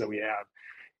playmakers that we have.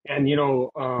 And,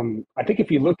 I think if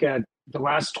you look at the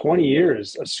last 20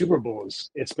 years of Super Bowls,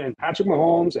 it's been Patrick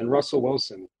Mahomes and Russell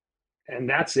Wilson. And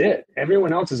that's it.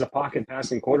 Everyone else is a pocket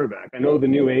passing quarterback. I know the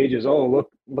new age is, look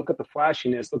at the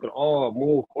flashiness. Look at all a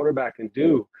mobile quarterback can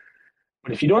do.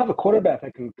 But if you don't have a quarterback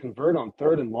that can convert on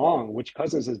 3rd and long, which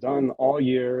Cousins has done all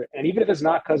year, and even if it's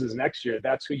not Cousins next year,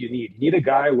 that's who you need. You need a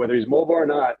guy, whether he's mobile or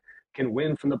not, can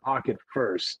win from the pocket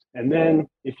first. And then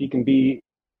if you can be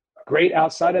great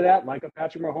outside of that, like a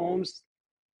Patrick Mahomes,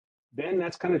 then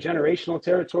that's kind of generational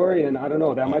territory. And I don't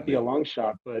know, that might be a long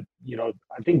shot, but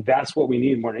I think that's what we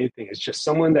need more than anything. It's just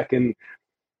someone that can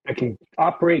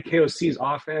operate KOC's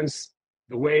offense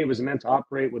the way it was meant to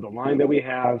operate with the line that we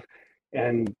have.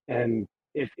 And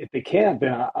if they can't,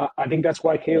 then I think that's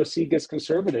why KOC gets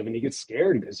conservative and he gets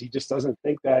scared because he just doesn't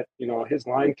think that his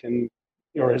line can,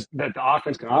 that the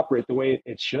offense can operate the way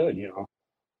it should.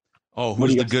 Oh,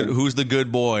 who's the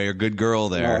good boy or good girl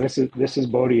there? No, this is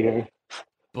Bodie here.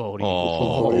 Bodie.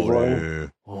 Oh,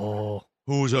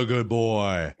 who's a good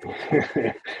boy?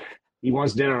 He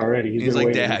wants dinner already. He's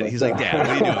like, Dad. He's like, Dad, what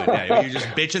are you doing? Dad? You're just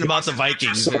bitching about the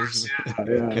Vikings.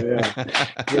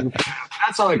 Yeah.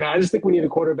 That's all I got. I just think we need a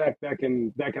quarterback that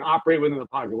can operate within the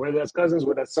pocket, whether that's Cousins,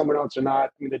 whether that's someone else or not. I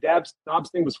mean, the Dobbs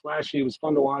thing was flashy. It was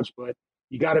fun to watch, but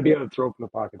you got to be able to throw from the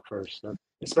pocket first,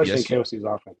 especially in KOC's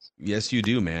offense. Yes, you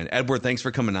do, man. Edward, thanks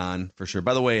for coming on, for sure.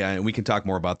 By the way, we can talk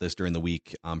more about this during the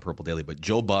week on Purple Daily, but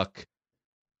Joe Buck,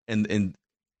 and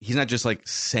he's not just like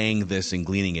saying this and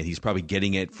gleaning it. He's probably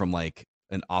getting it from like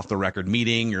an off-the-record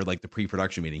meeting or like the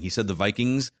pre-production meeting. He said the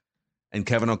Vikings and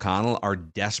Kevin O'Connell are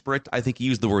desperate. I think he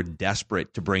used the word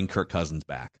desperate to bring Kirk Cousins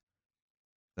back.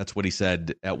 That's what he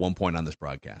said at one point on this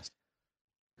broadcast.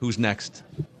 Who's next?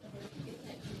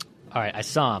 All right, I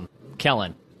saw him.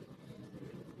 Kellen.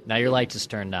 Now your light just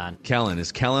turned on. Kellen.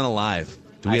 Is Kellen alive?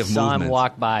 Do we have movement? I saw him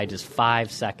walk by just 5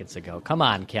 seconds ago. Come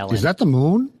on, Kellen. Is that the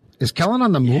moon? Is Kellen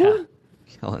on the moon? Yeah.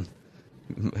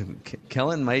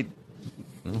 Kellen might...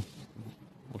 We'll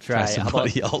try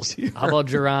somebody else here. How about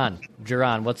Duran?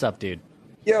 Duran, what's up, dude?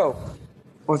 Yo,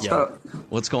 What's up?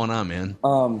 What's going on, man?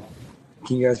 Can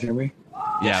you guys hear me?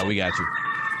 Yeah, we got you.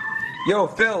 Yo,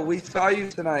 Phil, we saw you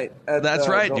tonight. That's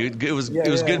right, dude. It was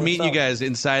good meeting you guys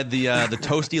inside the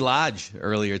Toasty Lodge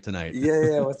earlier tonight.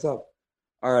 Yeah. What's up?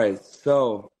 All right,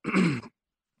 so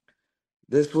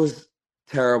this was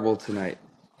terrible tonight.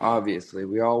 Obviously,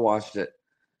 we all watched it.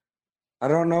 I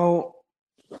don't know.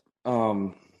 I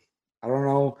don't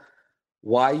know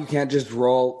why you can't just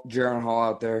roll Jaron Hall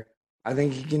out there. I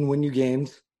think he can win you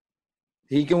games.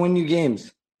 I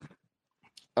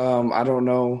don't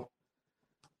know.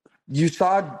 You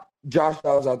saw Josh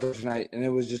Dobbs out there tonight, and it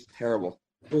was just terrible.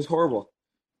 It was horrible.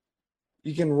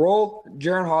 You can roll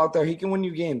Jaron Hall out there. He can win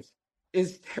you games.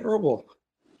 It's terrible.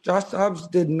 Josh Dobbs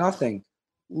did nothing.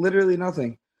 Literally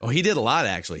nothing. Oh, he did a lot,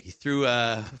 actually. He threw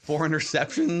 4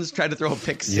 interceptions, tried to throw a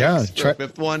pick six for a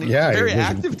fifth one. He was very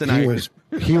active tonight.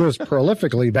 He was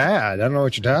prolifically bad. I don't know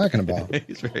what you're talking about.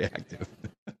 He's very active.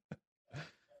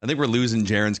 I think we're losing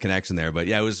Jaron's connection there, but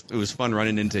yeah, it was fun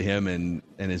running into him and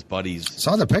his buddies.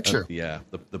 Saw the picture.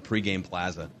 The pregame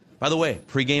plaza. By the way,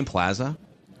 pregame plaza.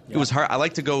 It was hard. I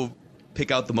like to go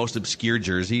pick out the most obscure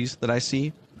jerseys that I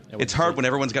see. It's hard when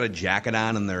everyone's got a jacket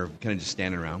on and they're kind of just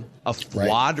standing around. A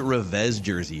Fuad Revez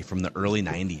jersey from the early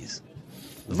 90s.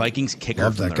 The Vikings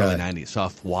kicker from the early 90s. So a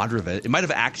Fuad Revez. It might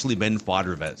have actually been Fuad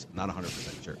Revez. Not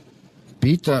 100% sure.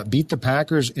 Beat the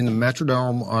Packers in the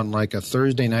Metrodome on like a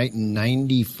Thursday night in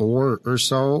 '94 or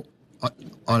so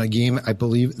on a game, I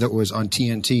believe, that was on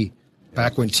TNT,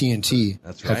 back when TNT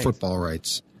had football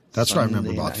rights. That's what I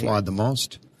remember about Fuad the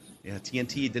most. Yeah,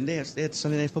 TNT, didn't they had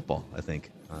Sunday Night Football, I think.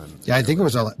 Yeah, I think it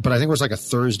was like a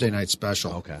Thursday night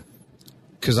special. Okay.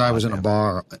 Because I was in a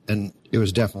bar, and it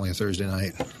was definitely a Thursday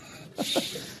night. A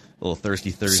little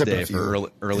thirsty Thursday for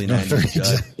early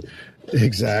 90s.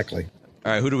 Exactly.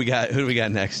 All right, who do we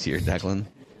got next here, Declan?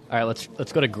 All right,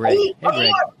 let's go to Greg. Hey,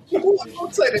 Greg.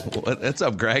 What's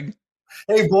up, Greg?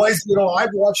 Hey, boys, I've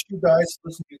watched you guys,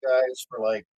 listened to you guys for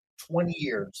like 20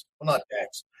 years. Well, not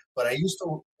Dex, but I used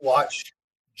to watch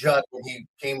Judd when he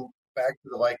came back to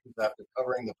the Vikings after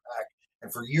covering the Pack.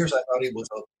 And for years, I thought he was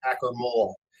a Packer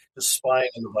mole, just spying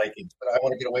on the Vikings. But I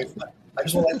want to get away from that. I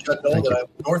just want to let Judd know that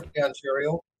I'm North Bay,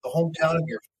 Ontario, the hometown of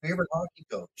your favorite hockey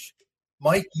coach,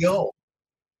 Mike Yeo,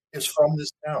 is from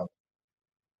this town.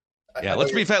 Yeah,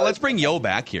 let's bring Yo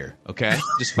back here, okay?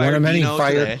 Just fire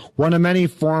one of many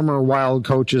former Wild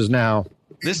coaches now.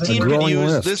 This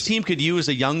team could use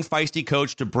a young, feisty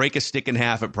coach to break a stick in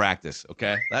half at practice,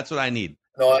 okay? That's what I need.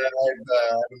 No, I'm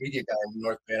a media guy in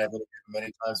North Bay, and I've looked at him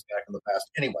many times back in the past.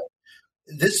 Anyway,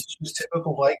 this is just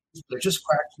typical Vikings, but it just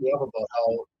cracks me up about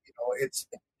how,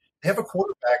 they have a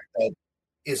quarterback that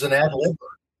is an ad-libber,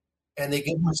 and they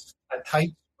give him a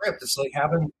tight script. It's like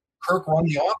having Kirk run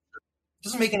the offense. It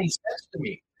doesn't make any sense to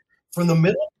me. From the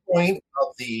middle point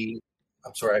of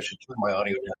I'm sorry, I should turn my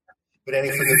audio down. But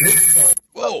anyway, from the middle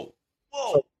point.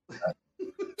 Whoa.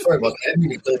 Sorry about that. I didn't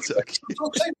mean to I'm so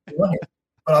excited to run it.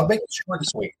 But I'll make it short and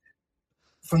sweet.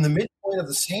 From the midpoint of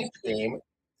the Saints game,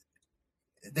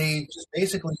 they just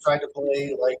basically tried to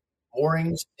play like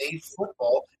boring state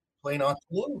football, play not to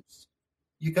lose.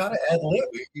 You got to ad lib.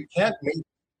 You can't make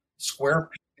square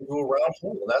peg into a round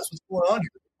hole. That's what's going on here.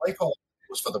 The play call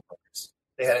was for the purpose.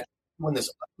 They had to win this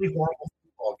ugly, horrible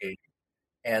football game,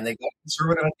 and they got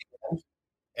conservative at the end,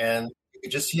 and you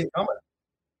could just see it coming.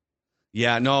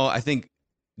 Yeah, no, I think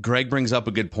Greg brings up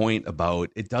a good point about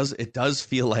it does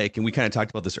feel like, and we kind of talked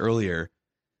about this earlier.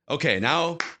 Okay,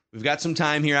 now we've got some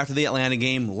time here after the Atlanta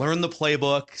game. Learn the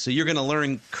playbook. So you're going to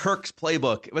learn Kirk's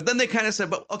playbook. But then they kind of said,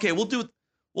 "But okay, we'll do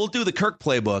the Kirk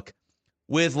playbook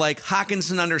with like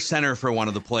Hawkinson under center for one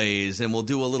of the plays, and we'll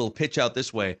do a little pitch out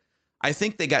this way." I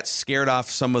think they got scared off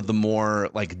some of the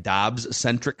more like Dobbs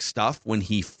centric stuff when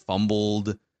he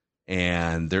fumbled,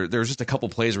 and there's just a couple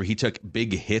plays where he took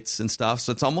big hits and stuff.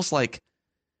 So it's almost like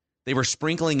they were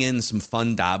sprinkling in some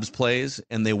fun Dobbs plays,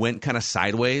 and they went kind of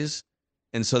sideways.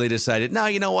 And so they decided, no,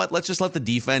 you know what? Let's just let the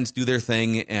defense do their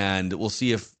thing, and we'll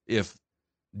see if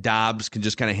Dobbs can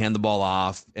just kind of hand the ball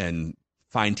off and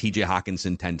find T.J.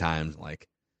 Hawkinson 10 times. Like,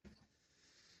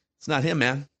 it's not him,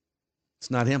 man.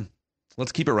 It's not him.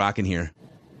 Let's keep it rocking here.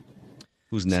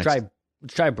 Who's next?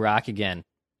 Let's try Brock again.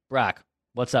 Brock,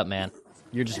 what's up, man?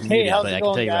 You're just muted, how's it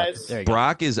going, guys? There you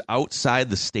Brock is outside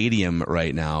the stadium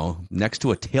right now, next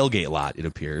to a tailgate lot, it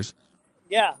appears.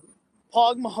 Yeah.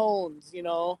 Pog Mahones, you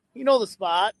know the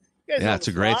spot. You guys know it's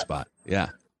a great spot. Yeah.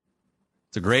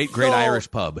 It's a great Irish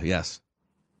pub, yes.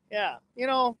 Yeah.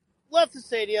 Left the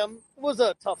stadium. It was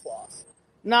a tough loss.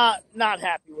 Not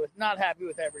happy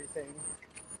with everything.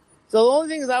 So the only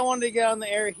things I wanted to get on the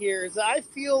air here is I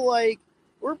feel like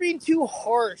we're being too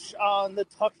harsh on the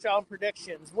touchdown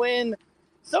predictions when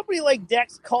somebody like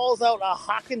Dex calls out a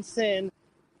Hawkinson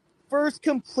first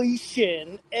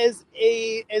completion as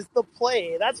the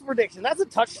play. That's a prediction. That's a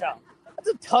touchdown. That's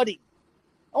a tutty.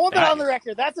 I want that on the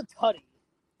record. That's a tutty.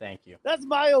 Thank you. That's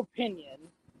my opinion.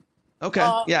 Okay.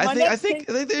 I think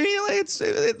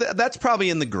that's probably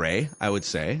in the gray, I would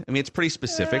say. I mean, it's pretty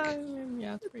specific.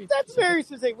 That's very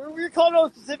specific. We're calling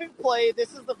out a specific play.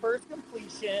 This is the first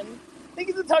completion. I think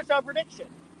it's a touchdown prediction.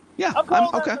 Yeah, I'm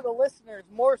calling that for the listeners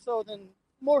more so than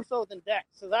Dex,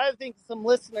 because I think some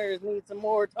listeners need some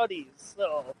more tutties.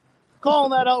 So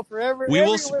calling that out for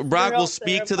Brock will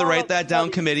speak to the Write That Down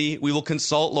committee. We will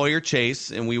consult lawyer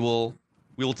Chase, and we will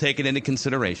take it into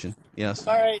consideration. Yes.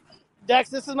 All right, Dex.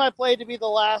 This is my play to be the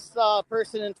last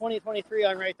person in 2023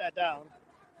 on Write That Down.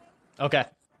 Okay.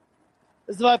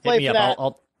 This is my play for that.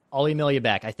 I'll email you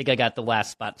back. I think I got the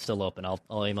last spot still open.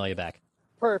 I'll email you back.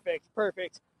 Perfect.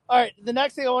 All right, the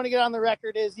next thing I want to get on the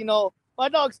record is, my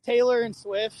dogs Taylor and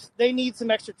Swift, they need some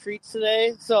extra treats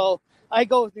today, so I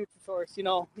go with Nutrisource. You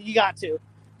got to. You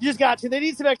just got to. They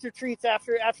need some extra treats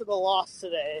after the loss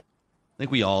today. I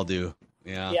think we all do.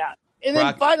 Yeah. Yeah. And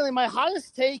then finally, my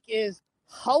hottest take is,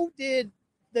 how did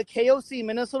the KOC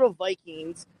Minnesota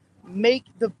Vikings make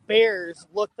the Bears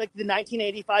look like the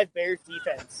 1985 Bears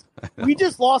defense? We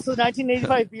just lost the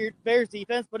 1985 Bears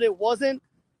defense, but it wasn't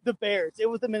the Bears. It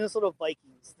was the Minnesota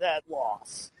Vikings that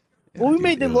lost. Yeah, we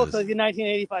made them look like the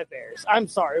 1985 Bears. I'm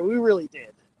sorry. We really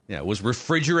did. Yeah, was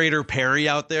Refrigerator Perry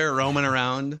out there roaming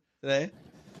around today?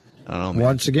 I don't know, man.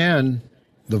 Once again,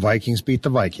 the Vikings beat the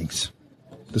Vikings.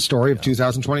 The story of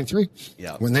 2023.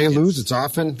 Yeah. When they lose, it's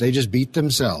often they just beat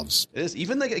themselves. It is.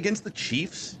 Even against the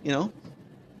Chiefs,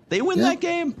 they win that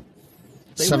game.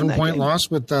 7-point loss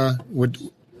with a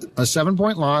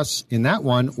 7-point loss in that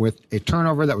one with a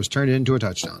turnover that was turned into a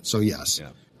touchdown. So, yes.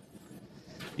 Yeah.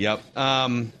 Yep.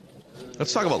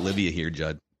 Let's talk about Livia here,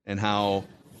 Judd, and how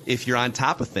if you're on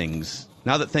top of things,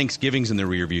 now that Thanksgiving's in the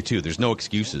rear view, too, there's no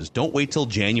excuses. Don't wait till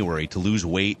January to lose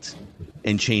weight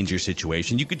and change your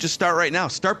situation. You could just start right now.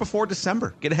 Start before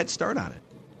December. Get a head start on it.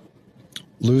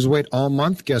 Lose weight all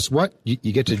month. Guess what? You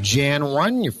get to Jan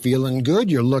 1. You're feeling good.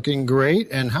 You're looking great.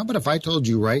 And how about if I told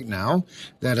you right now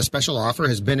that a special offer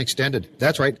has been extended?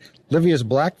 That's right. Livia's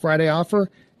Black Friday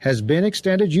offer has been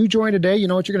extended. You join today. You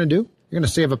know what you're going to do? You're going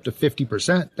to save up to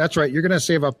 50%. That's right. You're going to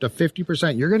save up to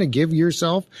 50%. You're going to give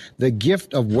yourself the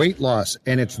gift of weight loss.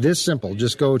 And it's this simple.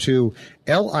 Just go to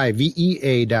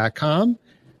livea.com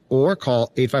or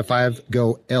call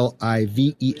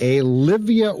 855-GO-LIVEA.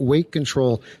 Livia Weight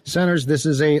Control Centers. This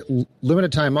is a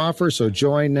limited time offer, so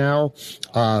join now.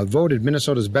 Voted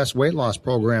Minnesota's best weight loss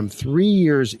program 3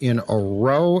 years in a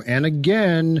row. And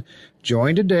again,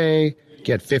 join today.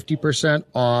 Get 50%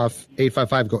 off.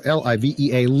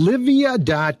 855-GO-LIVEA.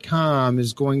 Livia.com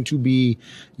is going to be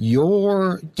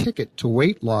your ticket to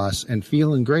weight loss and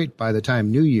feeling great by the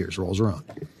time New Year's rolls around.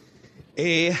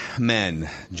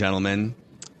 Amen, gentlemen.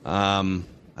 I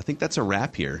think that's a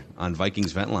wrap here on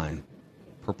Vikings Vent Line,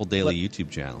 Purple Daily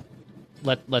YouTube channel.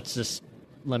 Let's just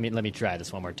let me try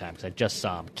this one more time because I just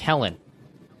saw him. Kellen,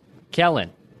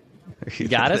 you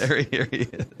got us? Here he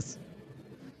is.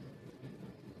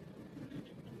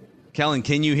 Kellen,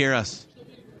 can you hear us?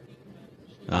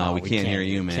 We can't hear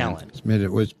you, man. Kellen.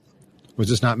 Was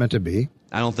this not meant to be?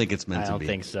 I don't think it's meant to be. I don't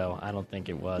think so. I don't think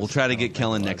it was. We'll try to get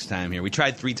Kellen next time here. We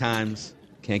tried 3 times.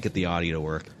 Can't get the audio to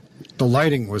work. The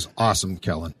lighting was awesome,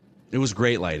 Kellen. It was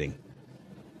great lighting.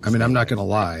 I mean, I'm not going to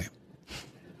lie.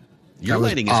 Your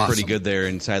lighting is pretty good there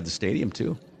inside the stadium,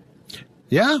 too.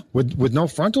 Yeah, with no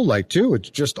frontal light, too. It's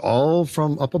just all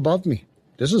from up above me.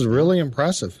 This is really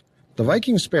impressive. The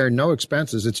Vikings spared no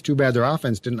expenses. It's too bad their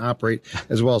offense didn't operate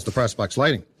as well as the press box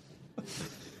lighting.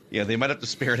 Yeah, they might have to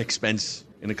spare an expense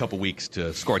in a couple weeks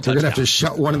to score a touchdown. They're going to have to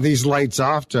shut one of these lights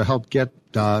off to help get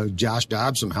Josh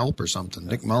Dobbs some help or something.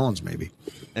 Nick Mullins, maybe.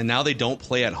 And now they don't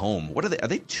play at home. What are they? Are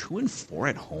they 2-4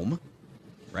 at home?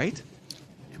 Right?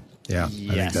 Yeah,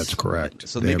 yes. I think that's correct.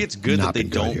 So maybe it's good that they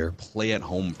don't play at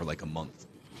home for like a month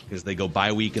because they go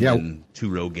bye week and then 2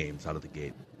 road games out of the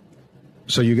gate.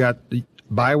 So you got the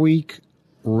bye week,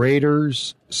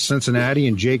 Raiders, Cincinnati,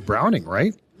 and Jake Browning,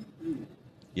 right?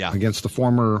 Yeah. Against the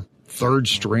former third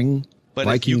string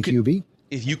Viking QB.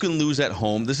 If you can lose at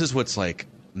home, this is what's like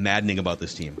maddening about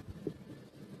this team.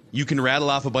 You can rattle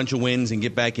off a bunch of wins and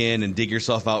get back in and dig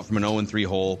yourself out from an 0-3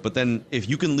 hole. But then if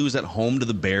you can lose at home to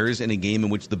the Bears in a game in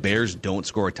which the Bears don't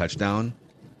score a touchdown,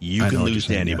 you can lose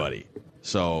to anybody. Yeah.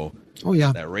 So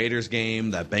that Raiders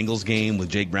game, that Bengals game with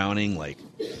Jake Browning, like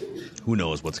who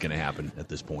knows what's going to happen at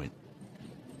this point.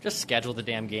 Just schedule the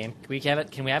damn game. Can we have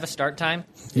it? Can we have a start time?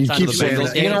 You keep saying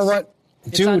that. You know what?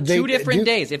 It's Dude, on two different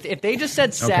days. If they just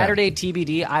said Saturday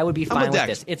TBD, I would be fine with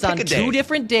this. It's on two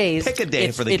different days. Pick a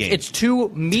day for the game. It's two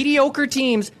mediocre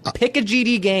teams. Pick a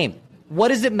GD game. What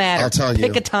does it matter? I'll tell you.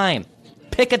 Pick a time.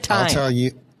 Pick a time.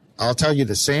 I'll tell you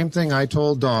the same thing I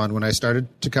told Dawn when I started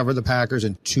to cover the Packers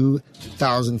in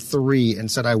 2003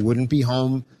 and said I wouldn't be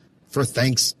home for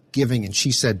Thanksgiving. And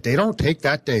she said, they don't take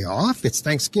that day off. It's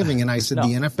Thanksgiving. And I said, No.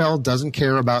 the NFL doesn't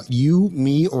care about you,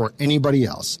 me, or anybody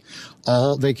else.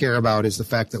 All they care about is the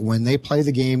fact that when they play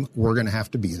the game, we're going to have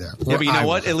to be there. Yeah, but you know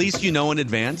what? At least you know in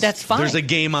advance. That's fine. There's a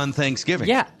game on Thanksgiving.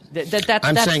 Yeah, that's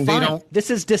saying they fine. don't- This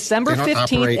is December they don't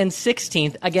 15th operate- and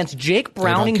 16th against Jake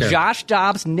Browning, care. Josh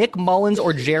Dobbs, Nick Mullins,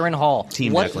 or Jaron Hall.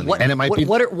 Team what, Declan. what, And it might what, be-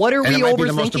 what are and we it might be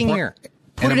the most overthinking important- here?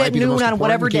 Put and it might at be the noon most on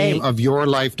whatever important day. game of your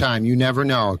lifetime. You never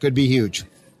know. It could be huge.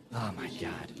 Oh, my God.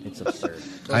 It's absurd.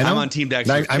 I know. I'm on Team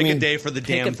Dexter. I Pick mean, a day for the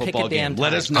damn pick a football damn game. Let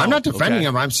time. us know. I'm not defending okay?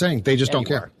 them. I'm saying they just don't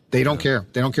you care. are. They don't care.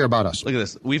 They don't care about us. Look at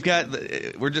this. We've got.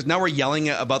 We're yelling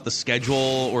about the schedule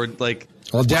or like.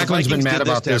 Well, the Declan's been Vikings mad did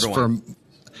about to this everyone.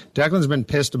 Declan's been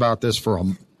pissed about this for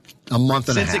a month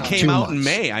and Since a half. it came 2 out in months.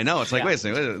 May. I know. It's like, wait a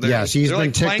second. Yes, he's they're been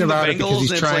like ticked playing the about it because Bengals,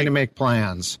 he's and it's trying like- to make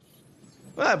plans.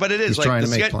 But it is He's like trying the,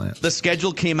 to make plans. the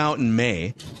schedule came out in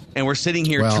May, and we're sitting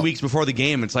here Well- 2 weeks before the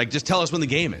game. It's like, just tell us when the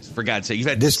game is, for God's sake. You've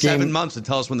had This 7 game- months to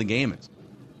tell us when the game is.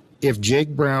 If Jake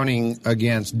Browning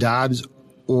against Dobbs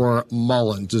or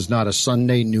Mullins is not a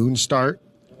Sunday noon start,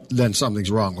 then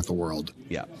something's wrong with the world.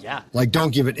 Yeah. Yeah. Like,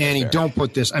 don't give it any. Don't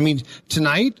put this. I mean,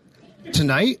 tonight,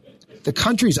 the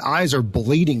country's eyes are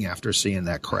bleeding after seeing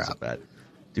that crap.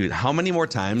 Dude, how many more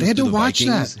times They had do to the watch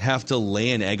Vikings that. have to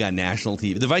lay an egg on national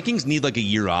TV? The Vikings need like a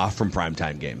year off from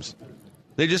primetime games.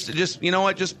 They just you know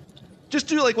what? Just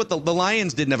do like what the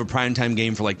Lions didn't have a primetime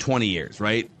game for like 20 years,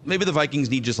 right? Maybe the Vikings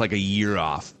need just like a year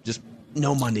off. Just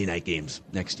no Monday night games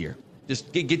next year.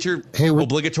 Just get your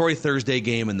obligatory Thursday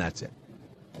game, and that's it.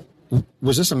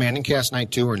 Was this a Manning cast night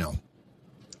too, or no?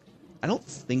 I don't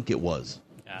think it was.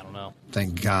 I don't know.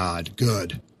 Thank God.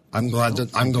 Good. I'm glad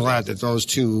that those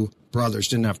two brothers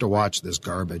didn't have to watch this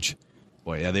garbage.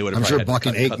 Boy, yeah, they would. I'm sure Buck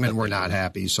and Aikman were not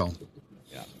happy. So,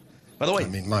 by the way, I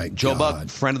mean, my Joe God. Buck,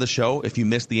 friend of the show. If you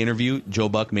missed the interview, Joe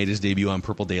Buck made his debut on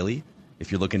Purple Daily.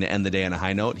 If you're looking to end the day on a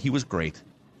high note, he was great,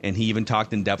 and he even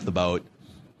talked in depth about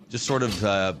just sort of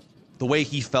the way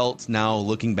he felt now,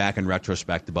 looking back in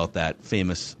retrospect, about that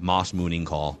famous Moss Mooning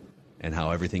call and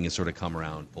how everything has sort of come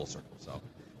around full circle. So,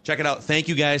 check it out. Thank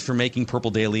you guys for making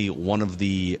Purple Daily one of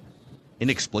the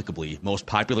inexplicably most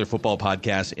popular football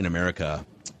podcasts in America,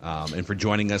 and for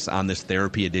joining us on this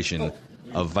therapy edition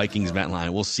of Vikings Vent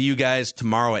Line. We'll see you guys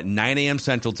tomorrow at 9 a.m.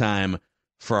 Central Time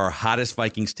for our hottest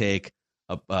Vikings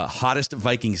hottest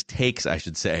Vikings takes, I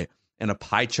should say, and a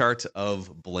pie chart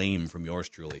of blame from yours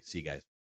truly. See you guys.